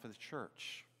life of the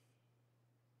church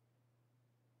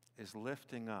is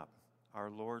lifting up our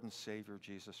Lord and Savior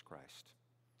Jesus Christ,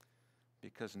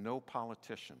 because no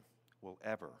politician will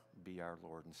ever be our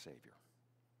Lord and Savior.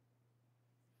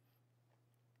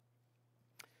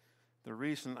 The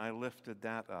reason I lifted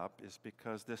that up is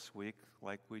because this week,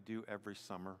 like we do every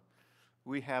summer,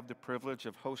 we have the privilege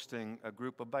of hosting a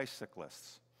group of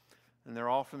bicyclists. And they're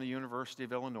all from the University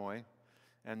of Illinois,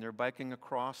 and they're biking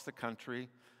across the country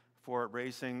for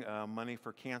raising money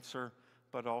for cancer,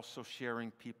 but also sharing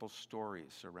people's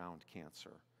stories around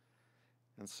cancer.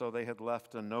 And so they had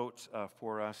left a note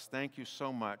for us. Thank you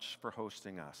so much for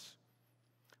hosting us.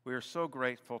 We are so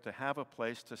grateful to have a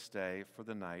place to stay for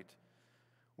the night.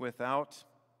 Without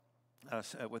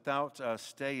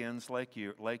stay-ins like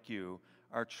you,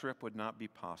 our trip would not be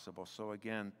possible. So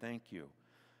again, thank you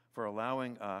for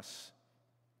allowing us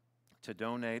to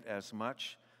donate as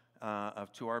much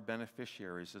to our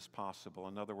beneficiaries as possible.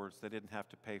 In other words, they didn't have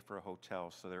to pay for a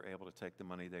hotel, so they're able to take the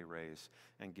money they raise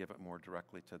and give it more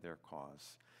directly to their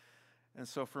cause. And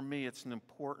so for me, it's an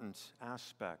important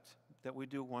aspect that we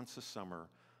do once a summer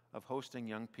of hosting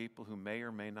young people who may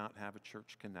or may not have a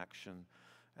church connection,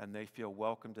 and they feel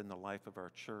welcomed in the life of our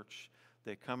church.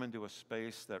 They come into a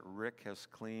space that Rick has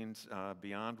cleaned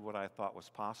beyond what I thought was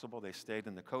possible. They stayed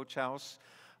in the coach house,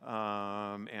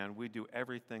 and we do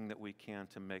everything that we can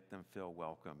to make them feel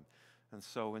welcome. And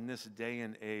so in this day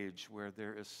and age where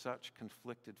there is such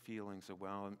conflicted feelings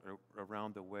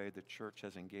around the way the church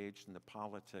has engaged in the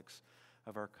politics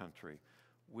of our country,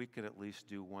 we could at least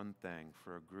do one thing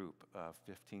for a group of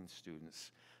 15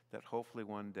 students, that hopefully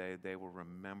one day they will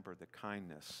remember the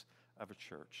kindness of a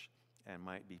church and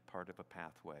might be part of a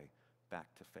pathway back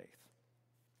to faith.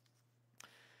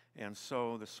 And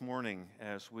so this morning,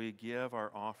 as we give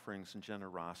our offerings and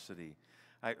generosity,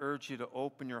 I urge you to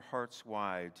open your hearts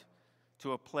wide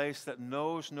to a place that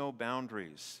knows no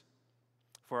boundaries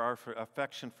for our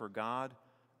affection for God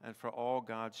and for all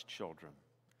God's children.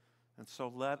 And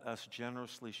so let us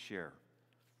generously share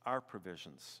our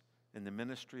provisions in the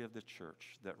ministry of the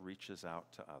church that reaches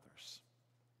out to others.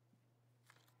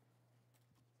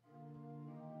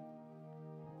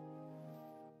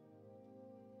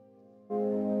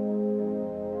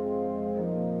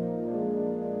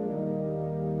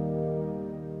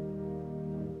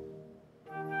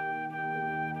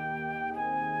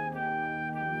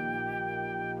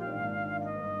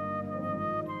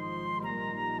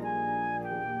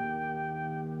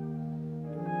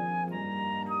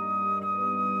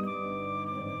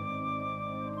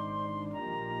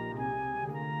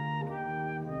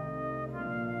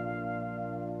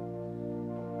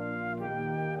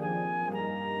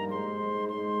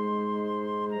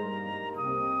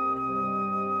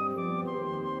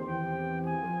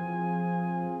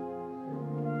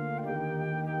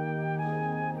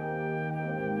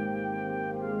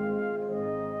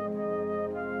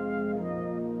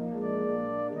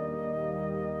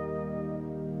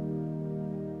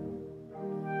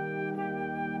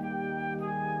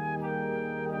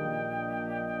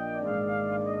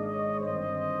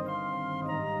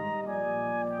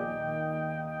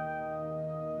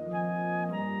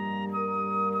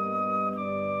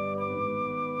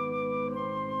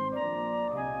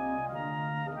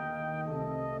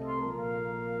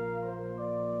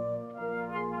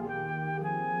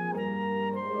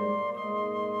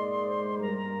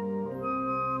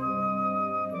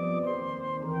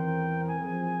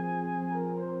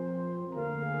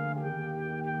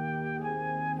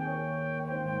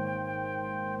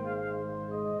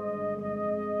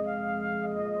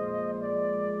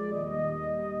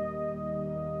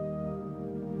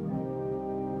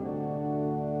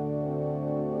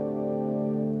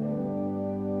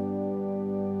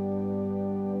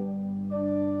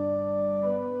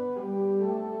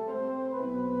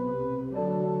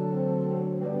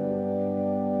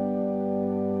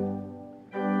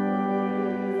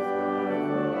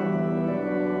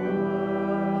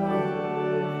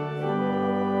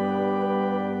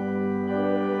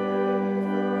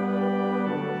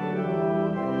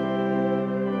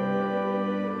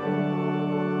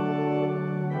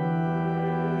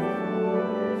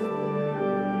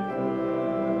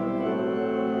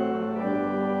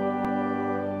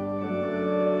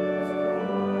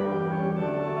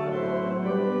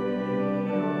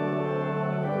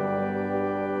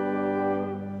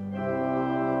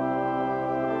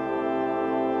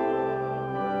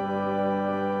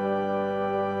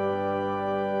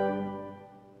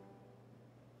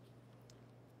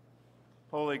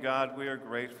 Holy God, we are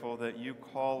grateful that you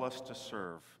call us to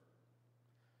serve.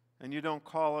 And you don't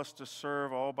call us to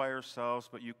serve all by ourselves,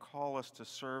 but you call us to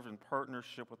serve in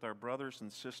partnership with our brothers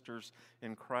and sisters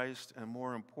in Christ, and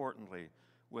more importantly,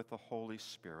 with the Holy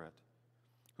Spirit,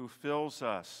 who fills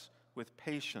us with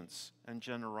patience and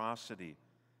generosity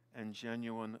and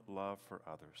genuine love for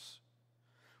others.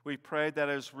 We pray that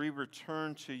as we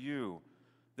return to you,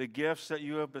 the gifts that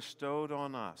you have bestowed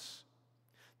on us,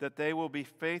 that they will be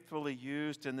faithfully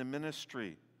used in the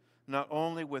ministry, not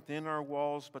only within our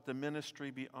walls, but the ministry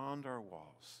beyond our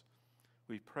walls.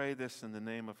 We pray this in the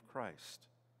name of Christ,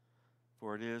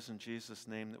 for it is in Jesus'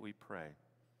 name that we pray.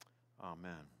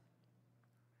 Amen.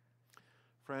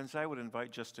 Friends, I would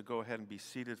invite just to go ahead and be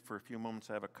seated for a few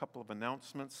moments. I have a couple of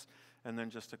announcements and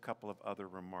then just a couple of other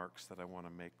remarks that I want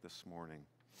to make this morning.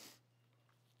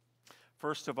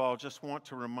 First of all, just want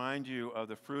to remind you of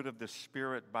the Fruit of the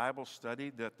Spirit Bible study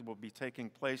that will be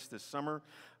taking place this summer.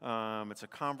 It's a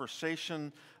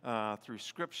conversation through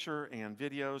Scripture and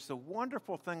videos. The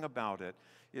wonderful thing about it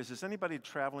is anybody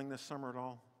traveling this summer at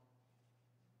all?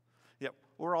 Yep,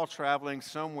 we're all traveling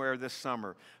somewhere this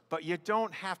summer. But you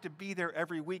don't have to be there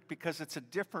every week because it's a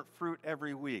different fruit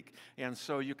every week. And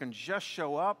so you can just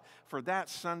show up for that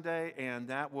Sunday, and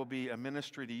that will be a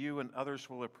ministry to you, and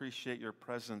others will appreciate your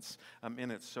presence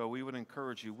in it. So we would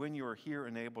encourage you, when you are here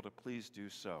and able, to please do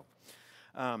so.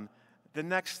 The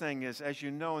next thing is, as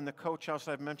you know, in the coach house,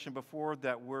 I've mentioned before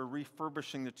that we're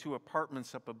refurbishing the 2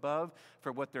 apartments up above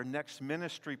for what their next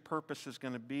ministry purpose is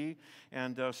going to be.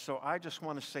 And so I just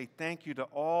want to say thank you to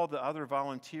all the other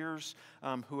volunteers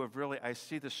who have really, I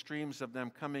see the streams of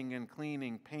them coming in,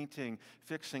 cleaning, painting,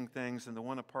 fixing things in the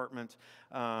 1 apartment.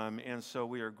 And so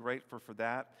we are grateful for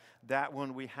that. That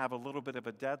one, we have a little bit of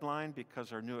a deadline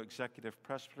because our new executive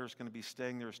presbyter is going to be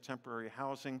staying there as temporary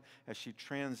housing as she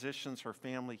transitions her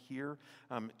family here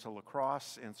to La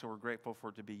Crosse, and so we're grateful for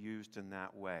it to be used in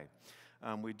that way.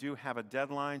 We do have a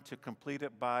deadline to complete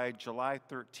it by July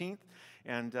 13th,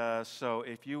 and so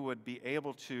if you would be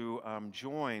able to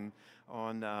join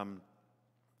on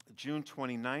June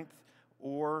 29th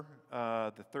or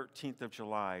the 13th of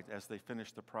July as they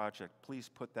finish the project,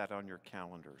 please put that on your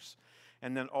calendars.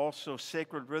 And then also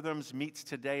Sacred Rhythms meets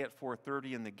today at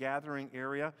 4:30 in the gathering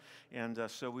area. And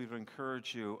so we would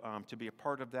encourage you to be a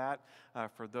part of that.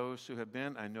 For those who have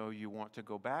been, I know you want to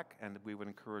go back, and we would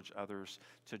encourage others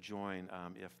to join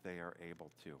if they are able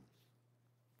to.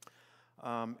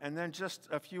 And then just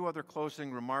a few other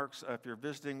closing remarks. If you're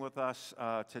visiting with us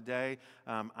today,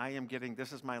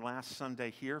 this is my last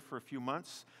Sunday here for a few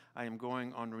months. I am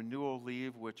going on renewal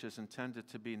leave, which is intended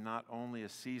to be not only a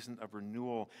season of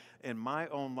renewal in my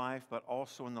own life, but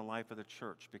also in the life of the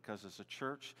church. Because as a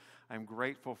church, I'm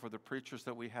grateful for the preachers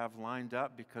that we have lined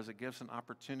up, because it gives an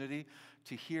opportunity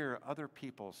to hear other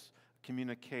people's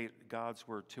communicate God's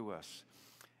word to us.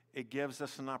 It gives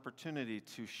us an opportunity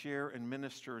to share and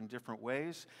minister in different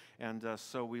ways, and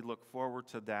so we look forward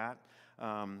to that.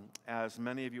 As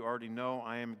many of you already know,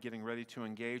 I am getting ready to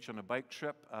engage on a bike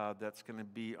trip that's going to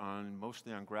be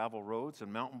mostly on gravel roads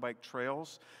and mountain bike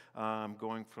trails,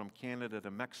 going from Canada to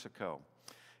Mexico.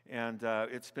 And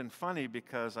it's been funny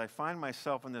because I find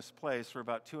myself in this place for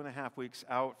about 2.5 weeks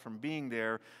out from being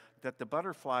there, that the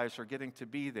butterflies are getting to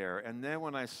be there. And then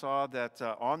when I saw that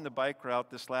on the bike route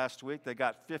this last week, they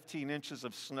got 15 inches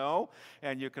of snow,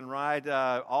 and you can ride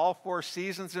all 4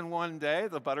 seasons in one day.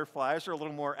 The butterflies are a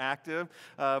little more active,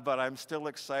 but I'm still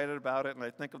excited about it, and I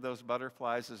think of those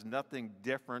butterflies as nothing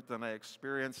different than I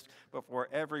experienced before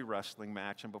every wrestling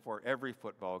match and before every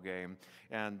football game,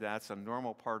 and that's a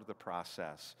normal part of the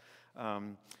process.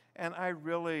 And I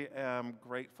really am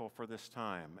grateful for this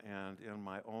time, and in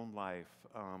my own life,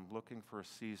 looking for a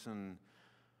season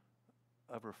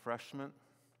of refreshment,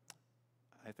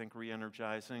 I think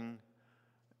re-energizing,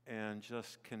 and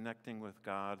just connecting with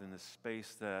God in the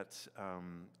space that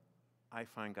I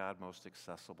find God most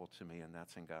accessible to me, and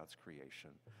that's in God's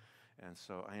creation. And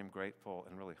so I am grateful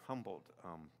and really humbled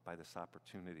by this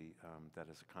opportunity that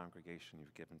as a congregation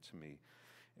you've given to me.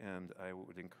 And I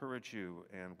would encourage you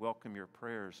and welcome your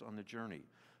prayers on the journey,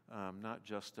 not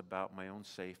just about my own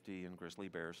safety and grizzly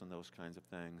bears and those kinds of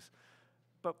things,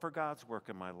 but for God's work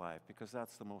in my life, because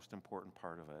that's the most important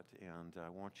part of it. And I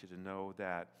want you to know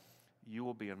that you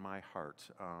will be in my heart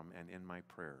and in my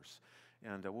prayers.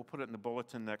 And we'll put it in the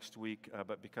bulletin next week,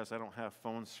 but because I don't have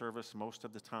phone service most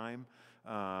of the time,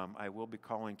 I will be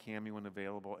calling Cammie when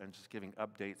available and just giving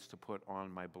updates to put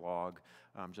on my blog,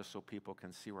 just so people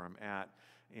can see where I'm at.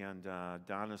 And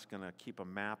Donna's going to keep a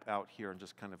map out here and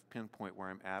just kind of pinpoint where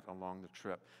I'm at along the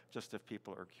trip, just if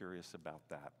people are curious about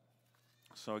that.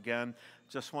 So again,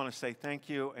 just want to say thank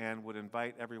you and would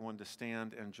invite everyone to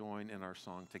stand and join in our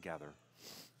song together.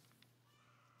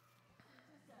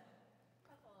 Just a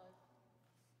couple of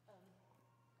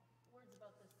words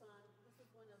about this song. This is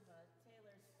one of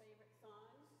Taylor's favorite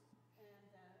songs, and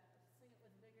sing it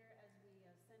with vigor as we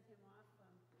send him off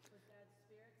with God's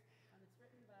Spirit. It's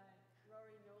written by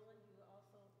Rory Nolan, who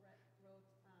also wrote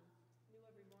New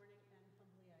Every Morning and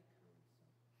Humbly I Come.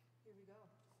 So here we go.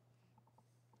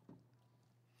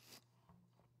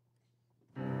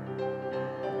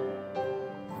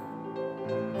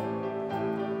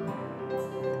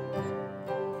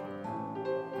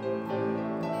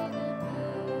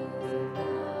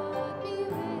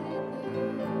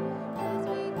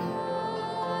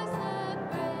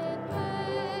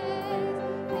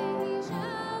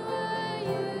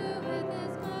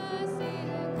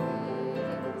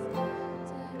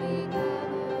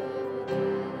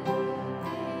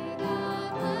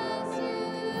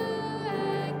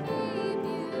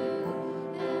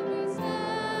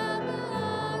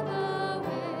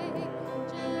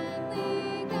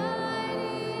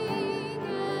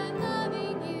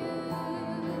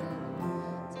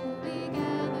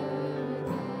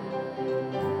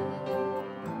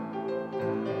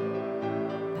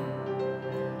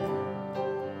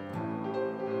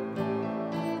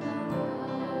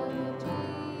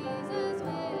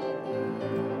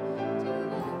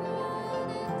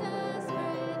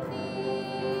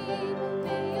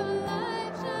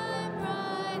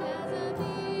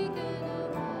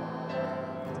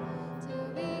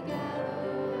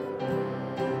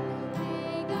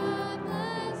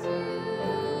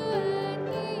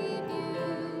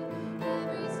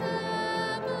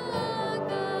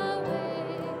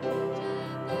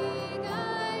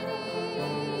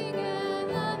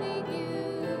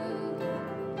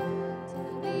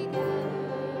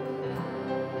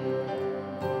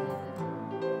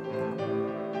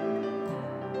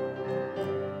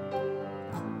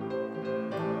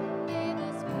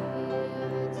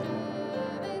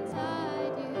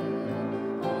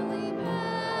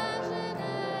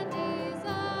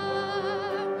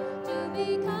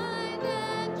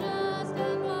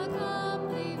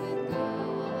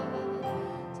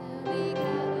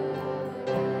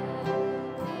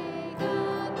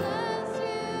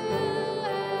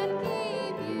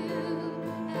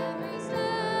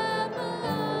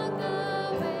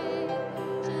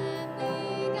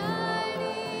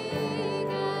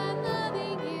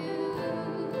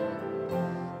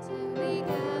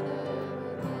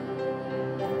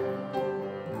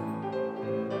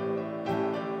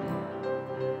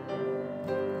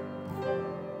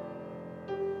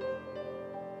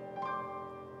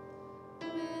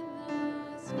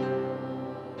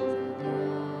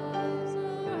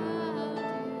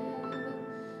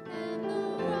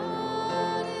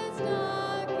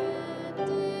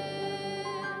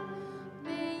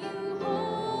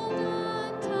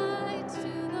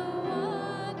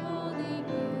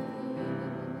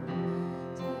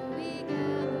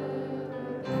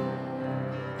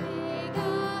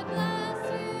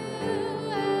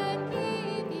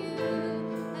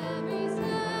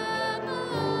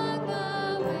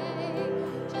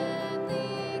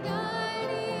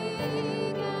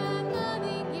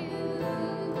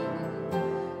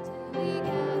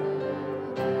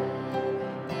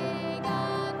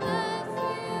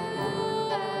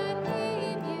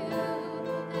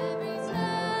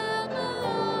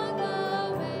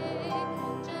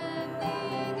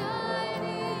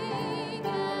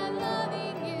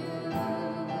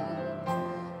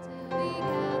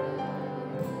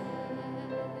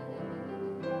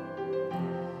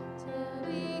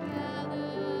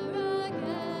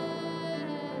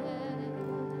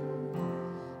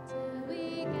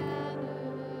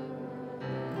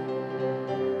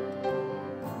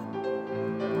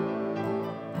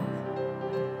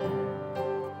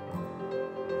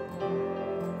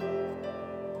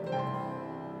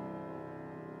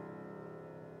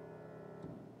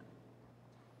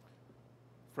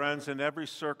 Friends, in every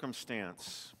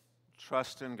circumstance,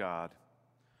 trust in God,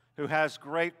 who has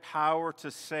great power to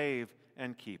save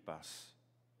and keep us.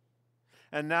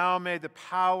 And now may the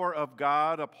power of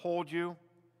God uphold you,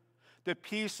 the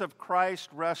peace of Christ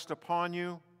rest upon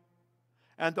you,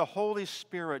 and the Holy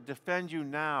Spirit defend you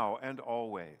now and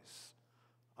always.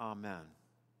 Amen.